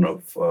down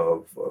of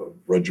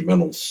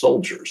regimental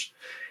soldiers.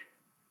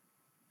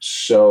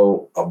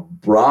 So a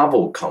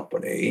Bravo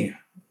company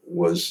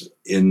was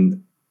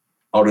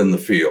out in the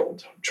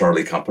field.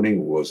 Charlie company I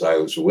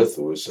was with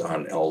was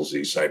on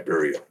LZ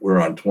Siberia.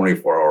 We're on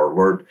 24-hour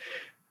alert.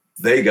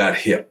 They got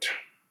hit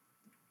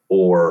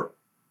or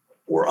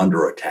were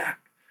under attack.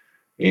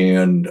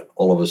 And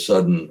all of a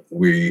sudden,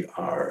 we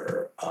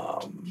are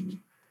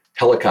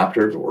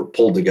helicoptered or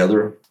pulled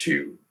together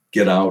to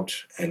get out,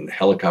 and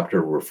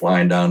helicopter were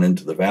flying down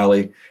into the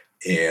valley.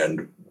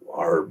 And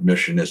our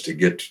mission is to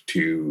get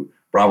to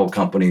Bravo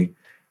Company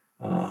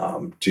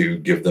to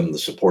give them the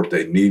support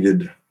they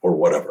needed or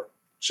whatever.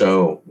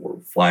 So we're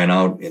flying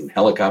out in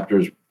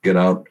helicopters, get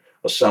out,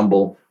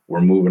 assemble. We're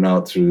moving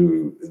out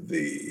through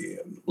the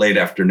late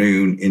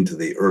afternoon into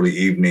the early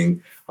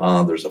evening.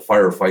 There's a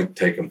firefight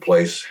taking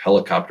place.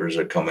 Helicopters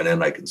are coming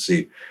in. I can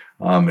see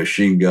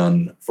machine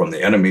gun from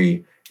the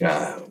enemy.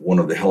 One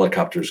of the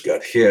helicopters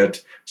got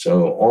hit.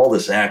 So all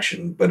this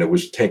action, but it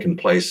was taking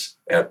place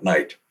at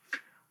night.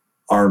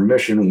 Our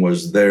mission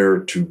was there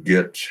to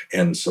get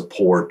and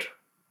support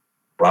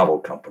Bravo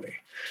Company.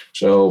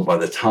 So by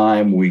the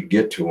time we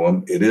get to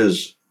them, it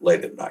is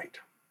late at night.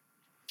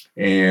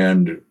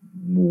 And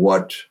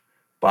what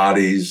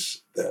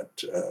bodies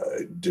that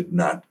did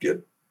not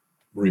get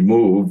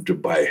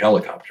removed by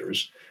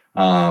helicopters,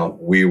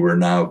 we were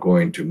now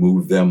going to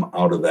move them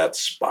out of that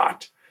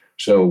spot.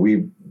 So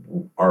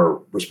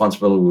our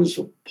responsibility was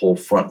to pull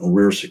front and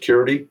rear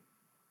security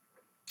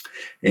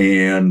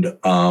and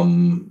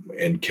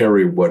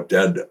carry what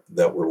dead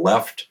that were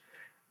left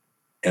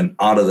and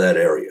out of that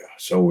area.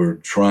 So we're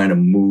trying to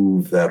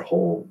move that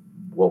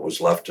what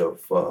was left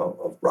of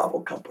Bravo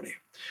Company.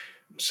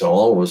 So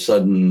all of a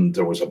sudden,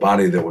 there was a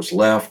body that was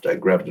left. I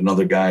grabbed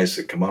another guy,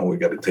 said, come on, we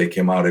got to take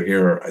him out of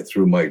here. I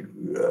threw my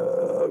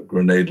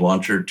grenade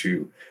launcher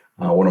to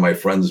one of my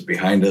friends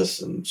behind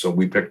us. And so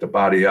we picked the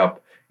body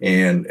up.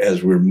 And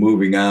as we were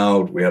moving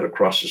out, we had to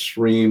cross the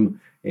stream.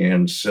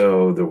 And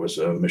so there was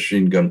a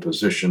machine gun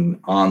position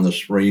on the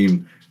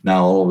stream.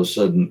 Now, all of a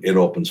sudden, it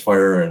opens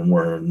fire, and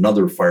we're in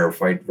another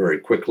firefight very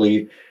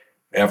quickly.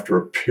 After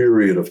a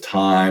period of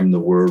time, the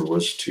word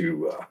was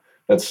to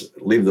let's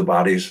leave the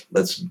bodies.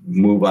 Let's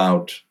move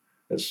out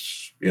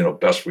as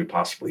best we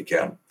possibly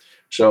can.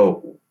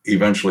 So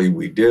eventually,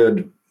 we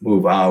did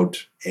move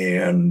out,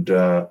 and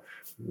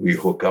we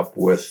hook up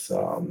with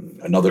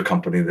another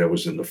company that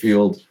was in the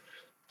field.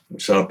 We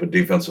set up a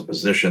defensive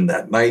position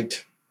that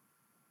night.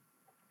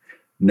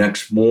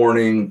 Next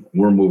morning,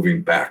 we're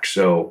moving back.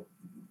 So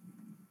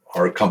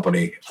our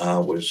company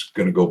was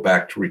going to go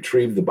back to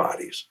retrieve the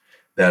bodies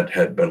that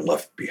had been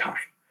left behind.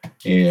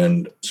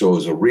 And so it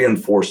was a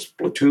reinforced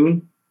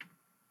platoon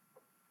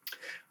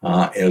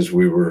as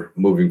we were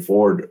moving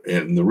forward.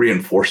 And the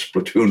reinforced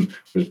platoon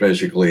was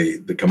basically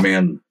the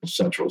command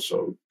central.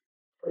 So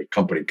our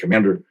company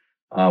commander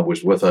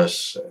was with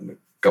us, and a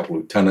couple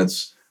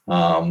lieutenants,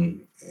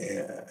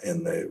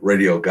 and the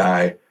radio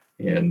guy,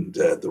 and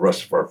the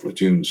rest of our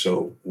platoon.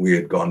 So we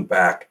had gone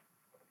back,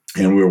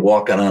 and we were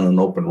walking on an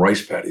open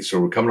rice paddy. So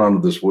we're coming out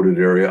of this wooded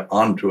area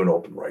onto an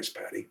open rice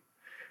paddy,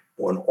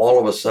 when all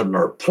of a sudden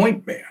our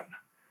point man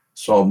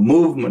saw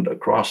movement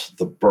across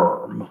the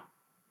berm,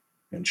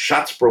 and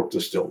shots broke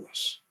the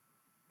stillness.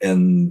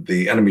 And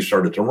the enemy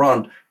started to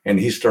run, and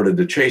he started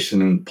to chase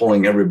and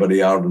pulling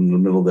everybody out in the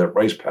middle of that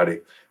rice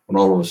paddy, when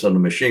all of a sudden a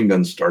machine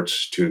gun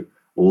starts to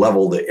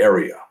level the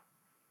area.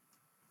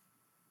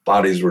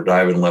 Bodies were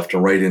diving left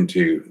and right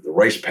into the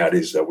rice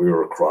paddies that we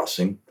were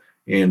crossing.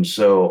 And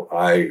so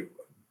I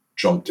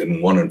jumped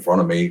in one in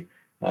front of me,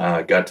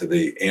 got to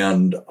the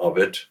end of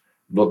it,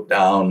 looked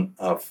down.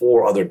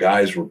 4 other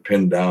guys were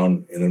pinned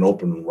down in an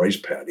open rice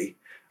paddy.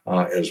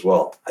 as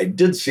well. I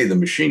did see the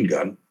machine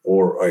gun,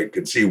 or I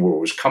could see where it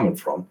was coming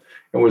from.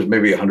 It was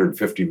maybe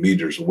 150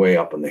 meters away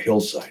up on the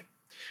hillside.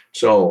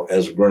 So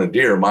as a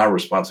grenadier, my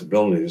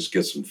responsibility is to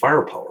get some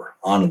firepower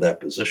onto that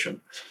position.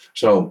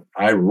 So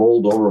I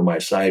rolled over my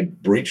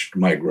side, breached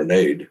my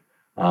grenade,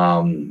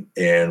 and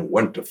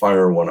went to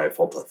fire when I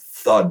felt a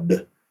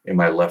thud in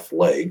my left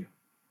leg.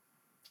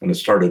 And it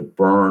started to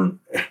burn,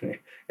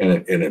 and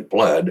it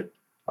bled.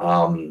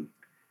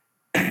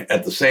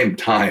 At the same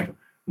time,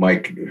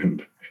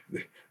 the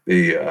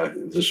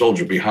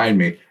soldier behind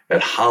me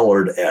had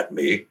hollered at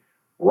me,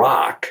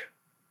 "Rock,"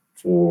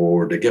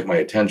 to get my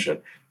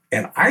attention.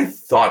 And I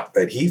thought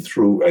that he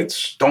threw a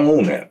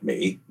stone at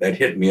me that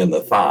hit me in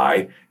the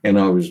thigh, and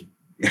I was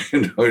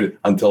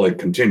until it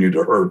continued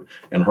to hurt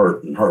and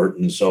hurt and hurt.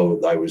 And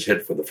so I was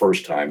hit for the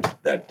first time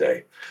that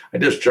day. I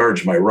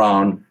discharged my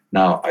round.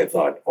 Now I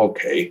thought,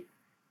 okay,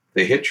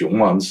 they hit you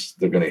once,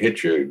 they're going to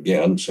hit you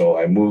again. So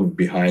I moved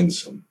behind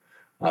some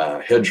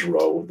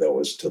hedgerow that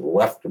was to the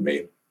left of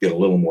me, get a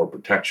little more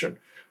protection.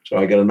 So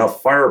I got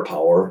enough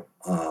firepower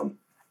on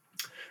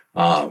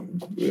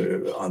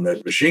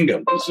that machine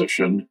gun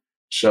position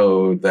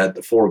so that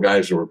the four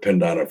guys that were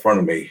pinned down in front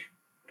of me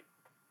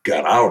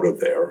got out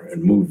of there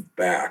and moved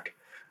back.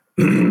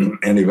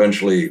 And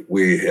eventually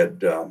we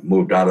had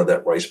moved out of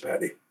that rice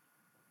paddy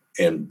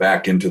and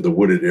back into the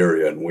wooded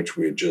area in which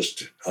we had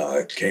just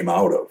came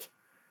out of.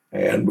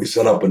 And we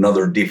set up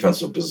another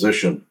defensive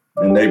position,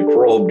 and they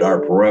probed our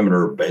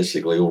perimeter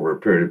basically over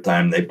a period of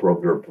time. They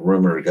probed our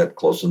perimeter, got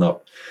close enough.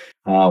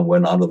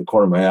 When out of the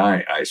corner of my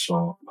eye, I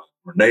saw a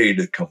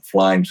grenade come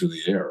flying through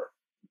the air,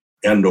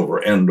 end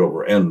over end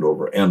over end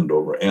over end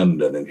over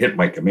end, and it hit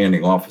my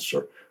commanding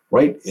officer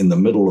right in the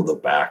middle of the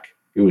back.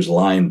 He was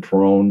lying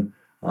prone,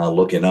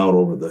 looking out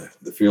over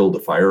the field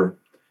of fire,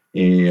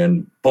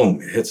 and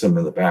boom, it hits him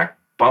in the back,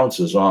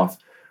 bounces off,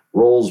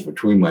 rolls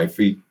between my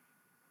feet.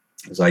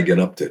 As I get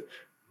up to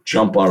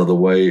jump out of the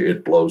way,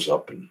 it blows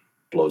up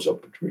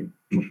between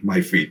my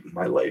feet and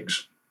my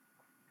legs.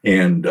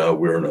 And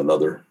we're in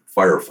another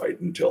firefight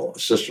until a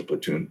sister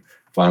platoon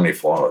finally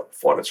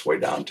fought its way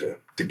down to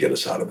get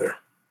us out of there.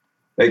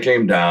 They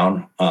came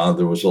down.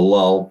 There was a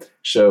lull.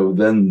 So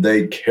then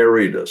they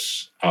carried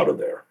us out of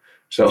there.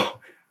 So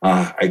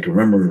I can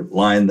remember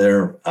lying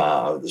there.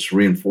 This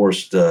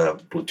reinforced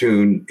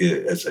platoon,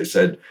 as I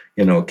said,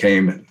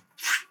 came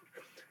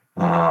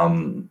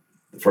and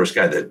the first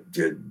guy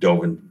that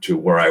dove into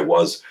where I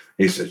was,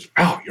 he says,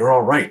 "Oh, you're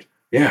all right.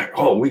 Yeah.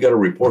 Oh, we got a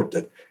report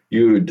that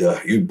you'd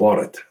bought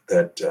it.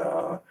 That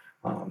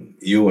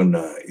you and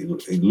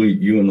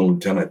the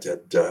lieutenant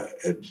had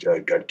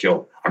got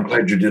killed. I'm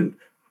glad you didn't.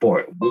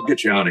 Boy, we'll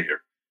get you out of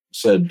here."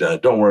 Said,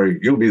 "Don't worry,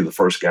 you'll be the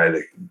first guy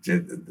that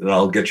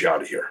I'll get you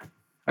out of here."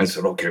 I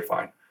said, "Okay,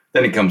 fine."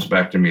 Then he comes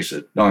back to me and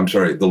said, "No, I'm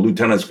sorry. The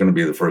lieutenant's going to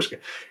be the first guy.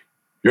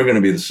 You're going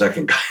to be the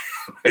second guy."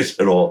 I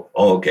said, "Oh,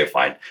 okay,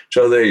 fine."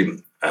 So they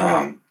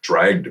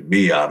dragged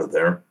me out of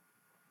there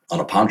on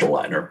a poncho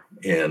liner.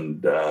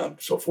 And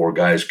so four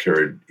guys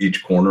carried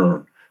each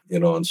corner,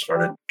 and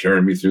started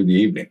carrying me through the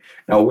evening.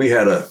 Now we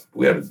had a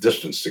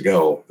distance to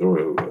go. There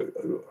were,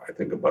 I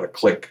think, about a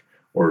click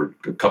or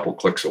a couple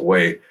clicks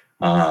away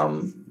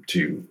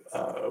to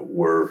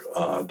where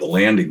the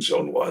landing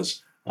zone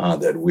was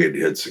that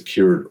we had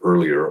secured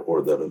earlier,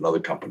 or that another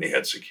company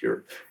had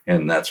secured.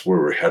 And that's where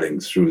we're heading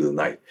through the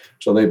night.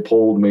 So they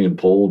pulled me and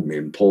pulled me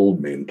and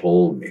pulled me and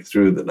pulled me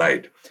through the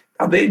night.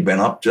 Now, they'd been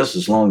up just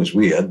as long as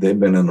we had. They'd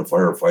been in a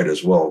firefight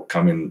as well,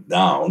 coming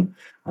down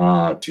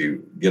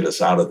to get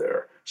us out of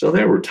there. So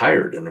they were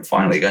tired. And it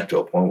finally got to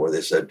a point where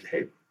they said,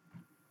 "Hey,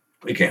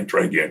 we can't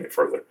drag you any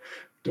further.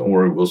 Don't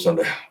worry, we'll send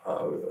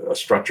a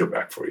stretcher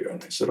back for you."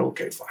 And I said,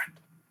 "Okay, fine."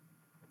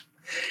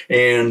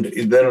 And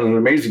then an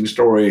amazing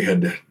story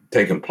had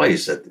taken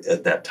place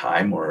at that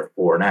time,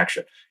 or an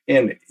action.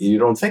 And you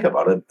don't think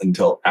about it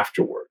until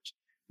afterwards,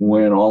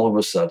 when all of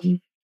a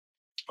sudden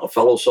a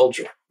fellow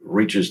soldier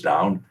reaches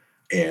down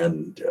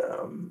and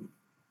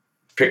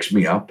picks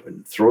me up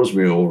and throws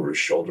me over his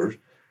shoulders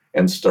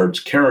and starts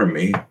carrying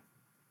me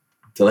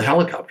to the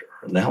helicopter.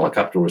 And the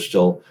helicopter was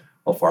still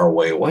a far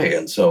way away.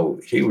 And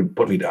so he would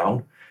put me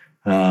down,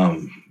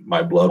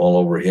 my blood all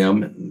over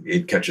him, and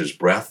he'd catch his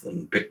breath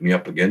and pick me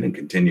up again and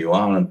continue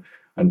on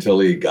until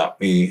he got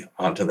me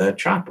onto that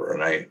chopper.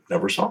 And I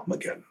never saw him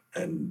again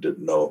and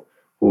didn't know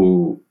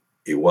who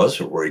he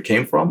was or where he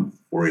came from,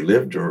 where he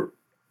lived, or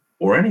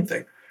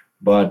anything.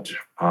 But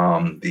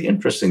the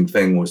interesting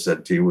thing was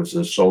that he was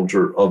a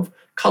soldier of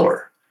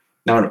color.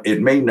 Now,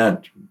 it may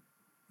not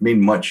mean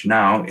much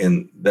now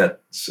in that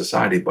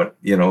society, but,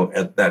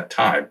 at that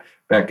time,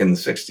 back in the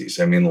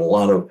 60s, I mean, a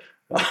lot of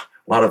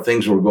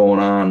things were going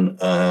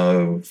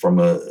on from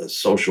a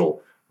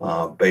social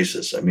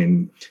basis. I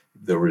mean,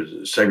 there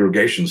was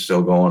segregation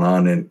still going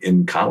on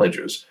in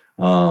colleges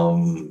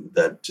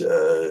that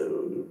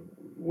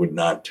would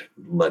not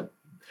let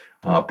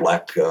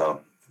Black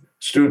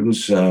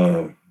students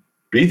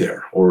be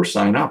there or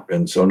sign up.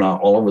 And so now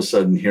all of a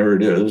sudden, here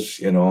it is,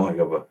 I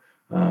have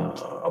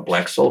a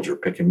Black soldier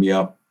picking me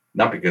up,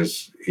 not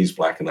because he's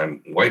Black and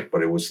I'm white,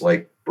 but it was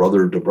like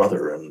brother to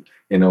brother. And,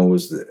 it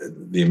was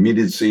the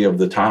immediacy of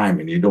the time,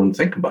 and you don't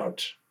think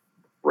about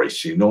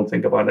race. You don't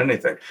think about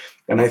anything.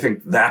 And I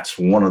think that's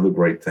one of the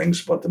great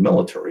things about the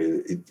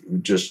military.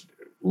 It just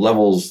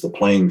levels the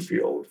playing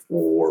field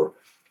for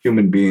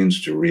human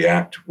beings to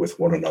react with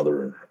one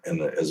another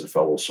and as a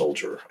fellow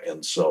soldier.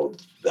 And so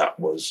that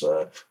was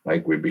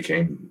like we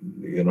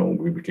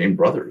became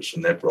brothers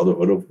in that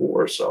brotherhood of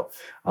war. So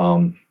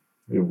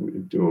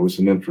it was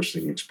an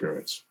interesting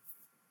experience.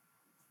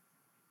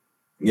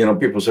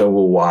 People say,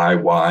 well, why,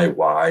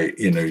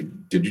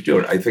 did you do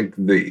it? I think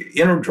the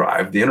inner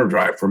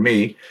drive for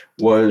me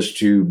was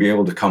to be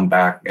able to come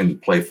back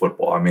and play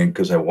football. I mean,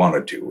 because I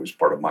wanted to. It was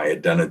part of my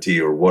identity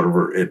or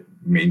whatever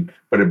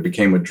but it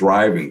became a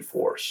driving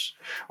force.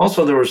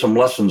 Also, there were some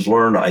lessons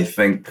learned, I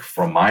think,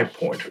 from my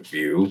point of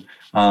view,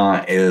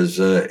 as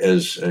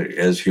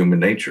human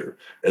nature.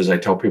 As I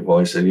tell people,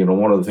 I said,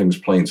 one of the things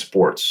playing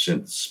sports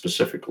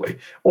specifically,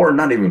 or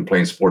not even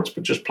playing sports,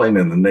 but just playing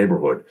in the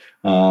neighborhood,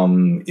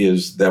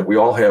 is that we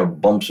all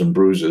have bumps and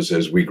bruises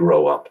as we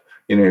grow up.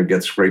 You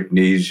get scraped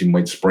knees, you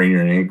might sprain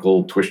your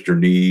ankle, twist your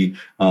knee,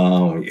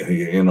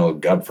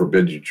 God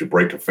forbid you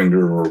break a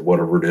finger or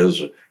whatever it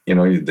is,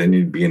 then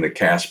you'd be in a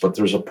cast. But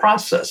there's a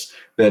process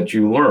that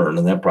you learn,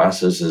 and that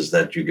process is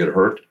that you get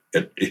hurt.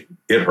 It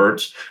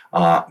hurts.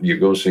 You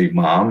go see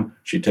mom.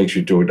 She takes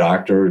you to a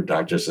doctor.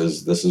 Doctor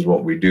says, this is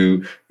what we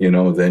do.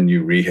 Then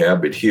you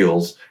rehab, it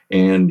heals,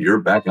 and you're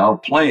back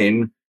out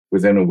playing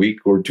within a week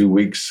or 2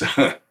 weeks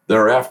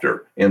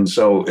thereafter. And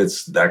so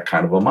it's that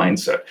kind of a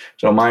mindset.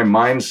 So my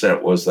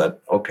mindset was that,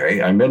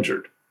 okay, I'm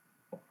injured.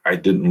 I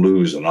didn't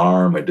lose an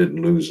arm. I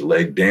didn't lose a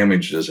leg,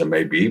 damaged as it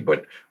may be,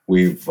 but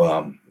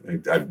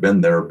I've been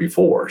there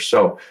before.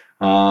 So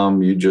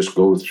you just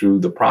go through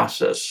the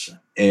process.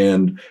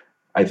 And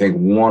I think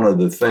one of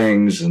the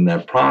things in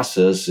that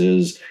process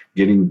is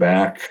getting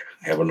back,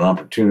 having an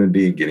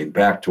opportunity, getting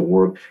back to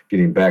work,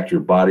 getting back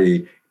your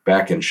body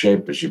back in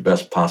shape as you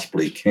best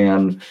possibly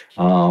can,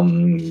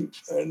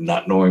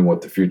 not knowing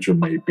what the future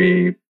may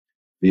be.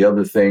 The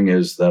other thing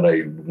is that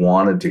I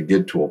wanted to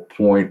get to a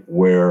point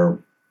where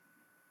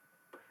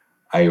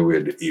I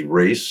would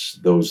erase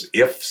those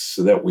ifs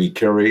that we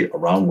carry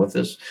around with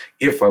us.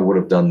 If I would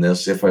have done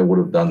this, if I would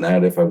have done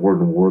that, if I would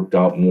have worked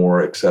out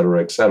more, et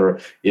cetera,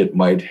 it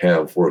might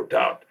have worked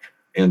out.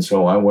 And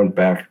so I went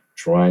back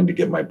trying to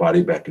get my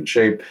body back in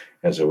shape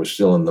as I was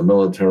still in the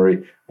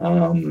military,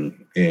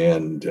 and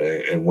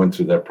went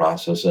through that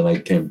process. And I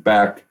came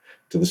back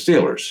to the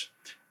Steelers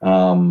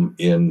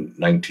in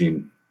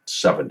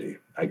 1970.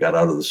 I got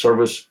out of the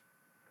service,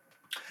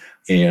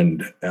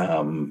 and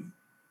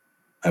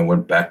I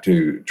went back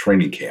to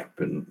training camp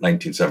in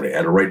 1970. I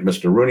had to write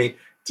Mr. Rooney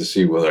to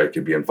see whether I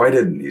could be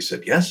invited, and he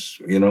said, yes,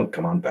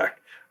 come on back.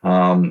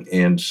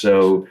 And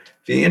so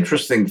the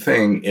interesting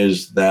thing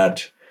is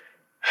that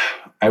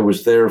I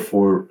was there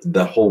for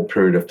the whole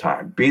period of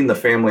time. Being the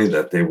family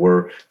that they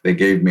were, they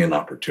gave me an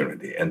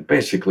opportunity. And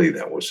basically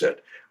that was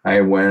it. I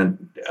went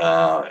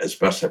as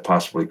best I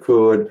possibly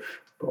could.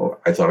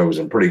 I thought I was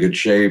in pretty good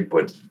shape,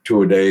 but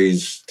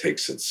 2-a-days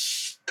takes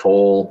its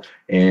toll.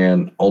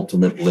 And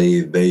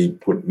ultimately they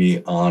put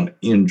me on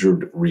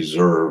injured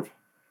reserve.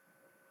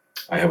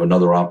 I have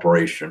another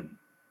operation.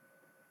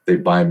 They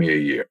buy me a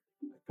year.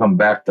 Come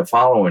back the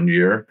following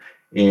year,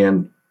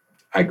 and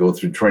I go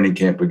through training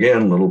camp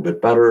again, a little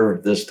bit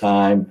better this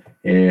time,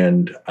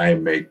 and I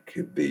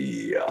make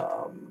the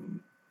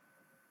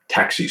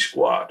taxi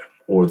squad,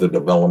 or the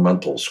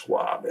developmental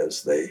squad,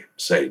 as they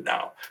say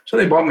now. So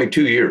they bought me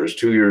 2 years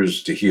to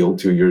heal,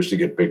 2 years to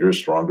get bigger,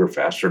 stronger,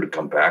 faster, to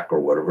come back, or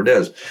whatever it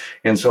is.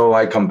 And so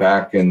I come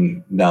back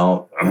in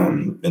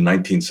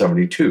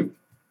 1972.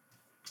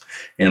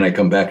 And I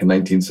come back in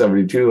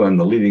 1972, I'm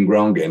the leading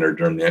ground gainer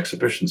during the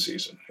exhibition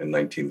season in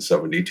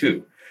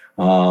 1972.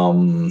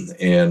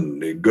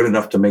 And good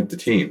enough to make the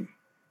team.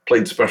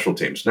 Played special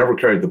teams, never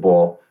carried the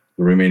ball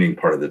the remaining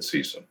part of that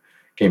season.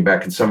 Came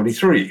back in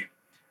 73,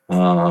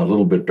 a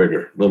little bit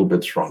bigger, a little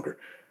bit stronger.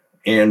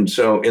 And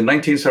so in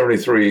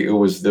 1973, it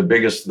was the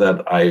biggest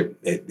that I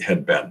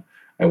had been.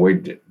 I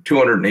weighed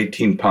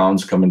 218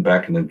 pounds coming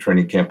back in the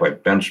training camp. I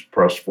bench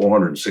pressed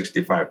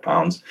 465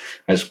 pounds.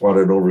 I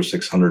squatted over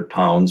 600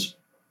 pounds.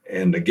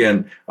 And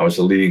again, I was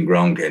the leading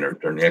ground gainer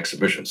during the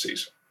exhibition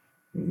season.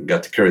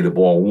 Got to carry the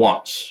ball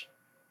once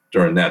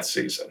during that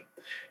season.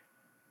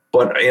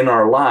 But in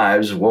our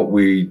lives, what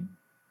we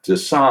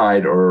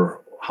decide or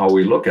how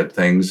we look at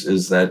things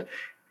is that,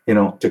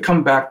 to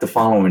come back the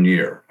following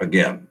year,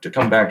 again, to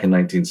come back in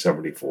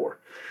 1974,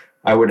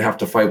 I would have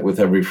to fight with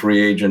every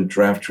free agent,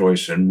 draft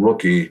choice, and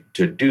rookie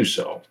to do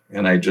so.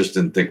 And I just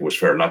didn't think it was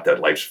fair. Not that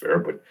life's fair,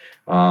 but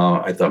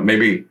I thought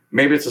maybe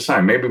it's a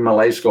sign. Maybe my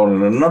life's going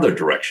in another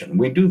direction.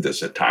 We do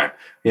this at times.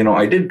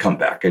 I did come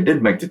back. I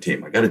did make the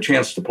team. I got a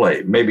chance to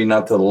play. Maybe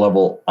not to the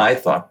level I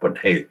thought, but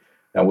hey,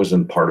 that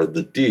wasn't part of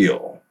the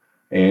deal.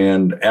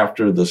 And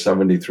after the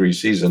 73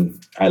 season,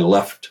 I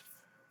left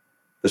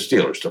the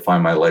Steelers to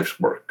find my life's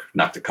work,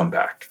 not to come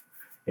back.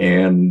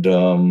 And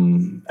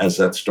as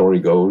that story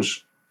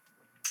goes,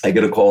 I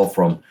get a call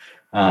from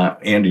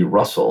Andy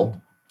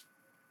Russell,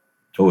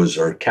 who was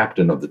our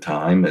captain of the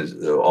time, as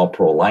the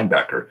all-pro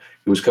linebacker.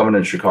 He was coming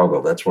in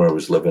Chicago. That's where I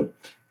was living.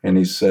 And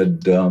he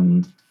said,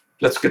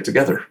 let's get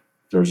together.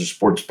 There was a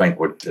sports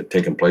banquet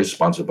taking place,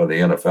 sponsored by the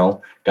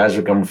NFL. Guys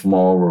are coming from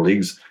all over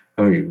leagues.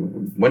 I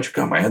mean, when'd you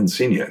come? I hadn't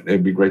seen you.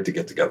 It'd be great to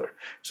get together.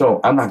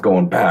 So I'm not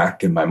going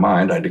back. In my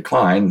mind, I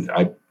declined.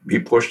 He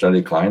pushed, I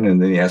declined,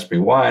 and then he asked me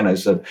why. And I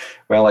said,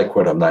 well, I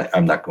quit. I'm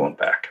not going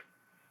back.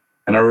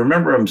 And I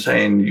remember him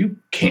saying, you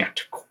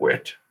can't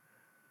quit.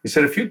 He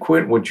said, if you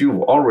quit, what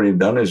you've already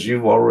done is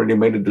you've already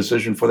made a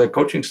decision for that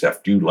coaching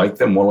staff. Do you like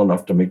them well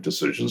enough to make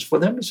decisions for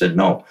them? He said,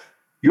 no.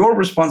 Your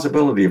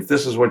responsibility, if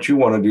this is what you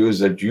want to do, is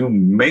that you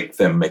make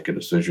them make a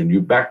decision.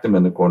 You back them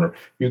in the corner.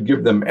 You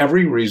give them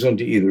every reason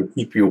to either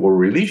keep you or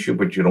release you,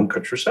 but you don't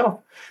cut yourself.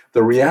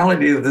 The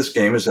reality of this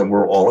game is that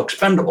we're all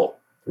expendable.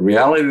 The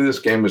reality of this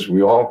game is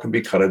we all can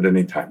be cut at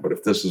any time. But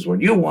if this is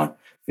what you want,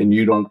 then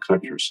you don't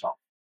cut yourself.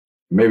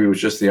 Maybe it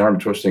was just the arm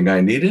twisting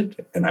I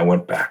needed, and I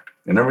went back.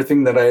 And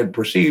everything that I had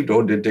perceived,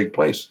 did take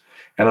place.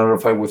 And I had to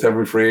fight with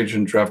every free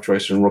agent, draft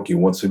choice, and rookie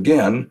once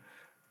again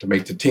to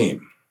make the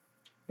team.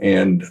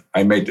 And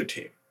I made the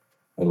team,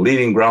 a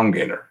leading ground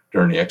gainer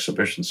during the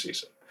exhibition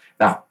season.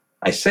 Now,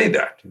 I say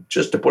that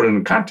just to put it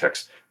in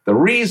context. The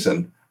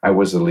reason I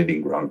was the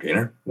leading ground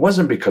gainer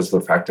wasn't because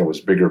of the fact I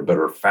was bigger,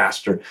 better,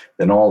 faster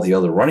than all the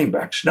other running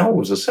backs. No, it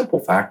was a simple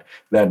fact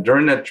that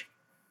during that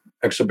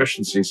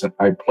exhibition season,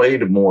 I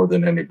played more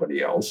than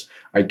anybody else.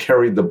 I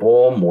carried the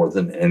ball more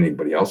than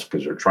anybody else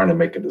because they're trying to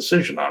make a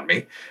decision on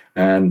me.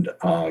 And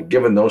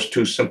given those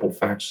two simple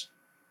facts,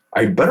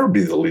 I better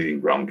be the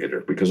leading ground gainer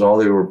because all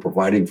they were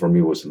providing for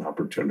me was an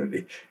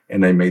opportunity.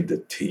 And I made the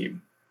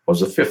team. I was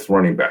the fifth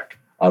running back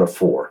out of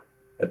 4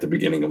 at the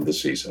beginning of the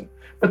season.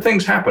 But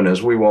things happen,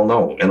 as we well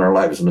know, in our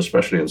lives, and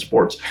especially in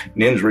sports.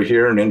 An injury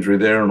here, an injury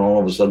there, and all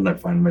of a sudden I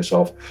find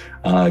myself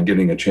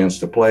getting a chance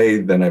to play.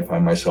 Then I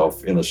find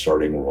myself in a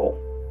starting role.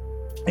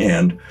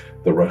 And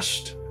the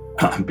rest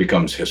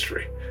becomes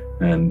history.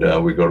 And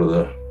we go to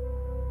the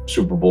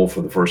Super Bowl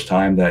for the first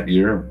time that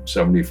year,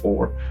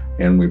 74.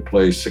 And we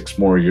play 6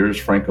 more years,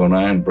 Franco and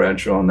I and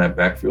Bradshaw in that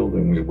backfield,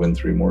 and we win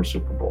 3 more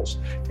Super Bowls.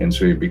 And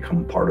so you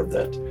become part of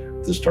that,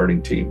 the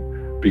starting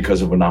team,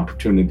 because of an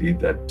opportunity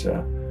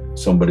that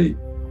somebody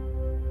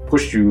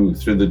pushed you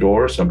through the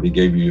door, somebody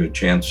gave you a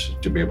chance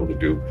to be able to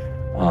do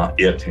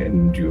it,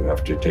 and you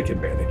have to take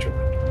advantage of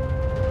it.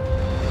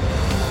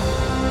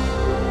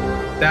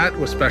 That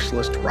was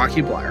specialist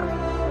Rocky Bleier.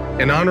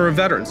 In honor of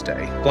Veterans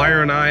Day,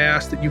 Bleier and I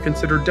ask that you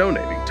consider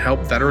donating to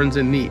help veterans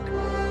in need.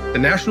 The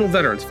National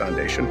Veterans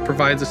Foundation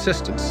provides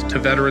assistance to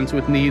veterans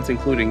with needs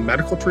including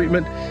medical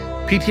treatment,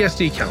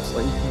 PTSD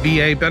counseling,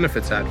 VA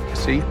benefits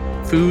advocacy,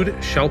 food,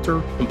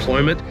 shelter,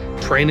 employment,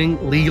 training,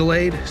 legal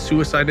aid,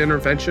 suicide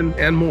intervention,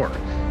 and more.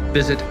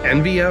 Visit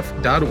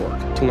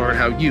nvf.org to learn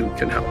how you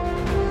can help.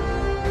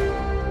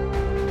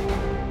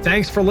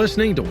 Thanks for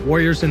listening to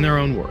Warriors in Their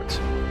Own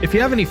Words. If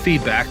you have any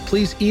feedback,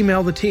 please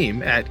email the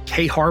team at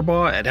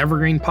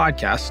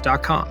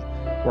kharbaugh@evergreenpodcasts.com.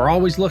 We're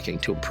always looking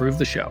to improve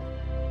the show.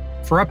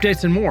 For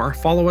updates and more,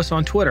 follow us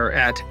on Twitter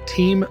at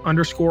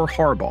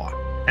 @team_Harbaugh.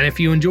 And if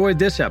you enjoyed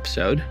this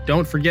episode,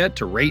 don't forget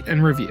to rate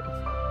and review.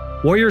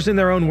 Warriors in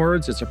Their Own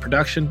Words is a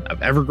production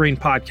of Evergreen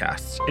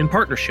Podcasts in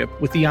partnership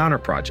with The Honor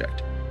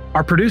Project.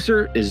 Our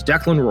producer is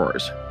Declan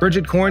Roars.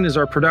 Bridget Coyne is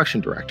our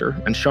production director,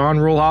 and Sean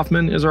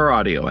Rule-Hoffman is our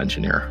audio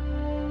engineer.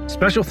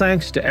 Special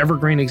thanks to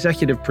Evergreen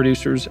executive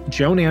producers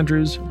Joan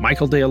Andrews,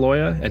 Michael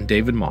DeAloia, and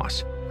David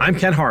Moss. I'm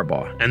Ken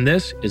Harbaugh, and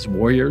this is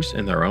Warriors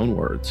in Their Own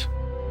Words.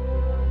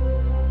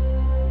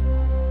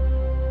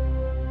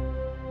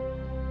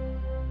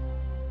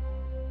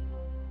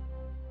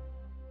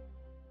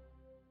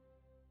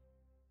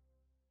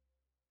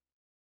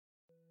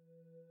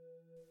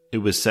 It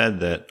was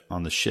said that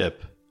on the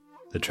ship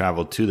that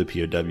traveled to the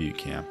POW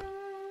camp,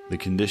 the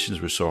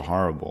conditions were so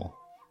horrible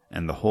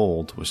and the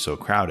hold was so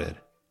crowded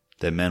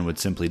that men would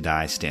simply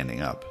die standing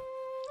up.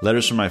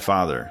 Letters from My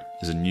Father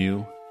is a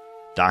new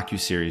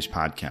docuseries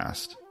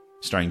podcast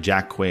starring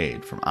Jack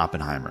Quaid from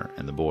Oppenheimer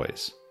and The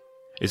Boys.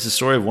 It's the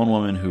story of one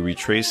woman who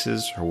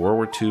retraces her World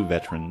War II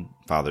veteran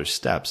father's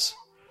steps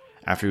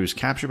after he was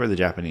captured by the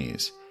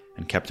Japanese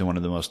and kept in one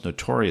of the most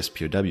notorious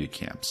POW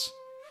camps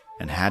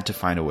and had to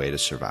find a way to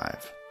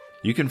survive.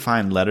 You can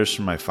find Letters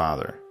from My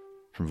Father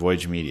from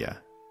Voyage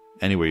Media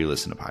anywhere you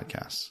listen to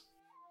podcasts.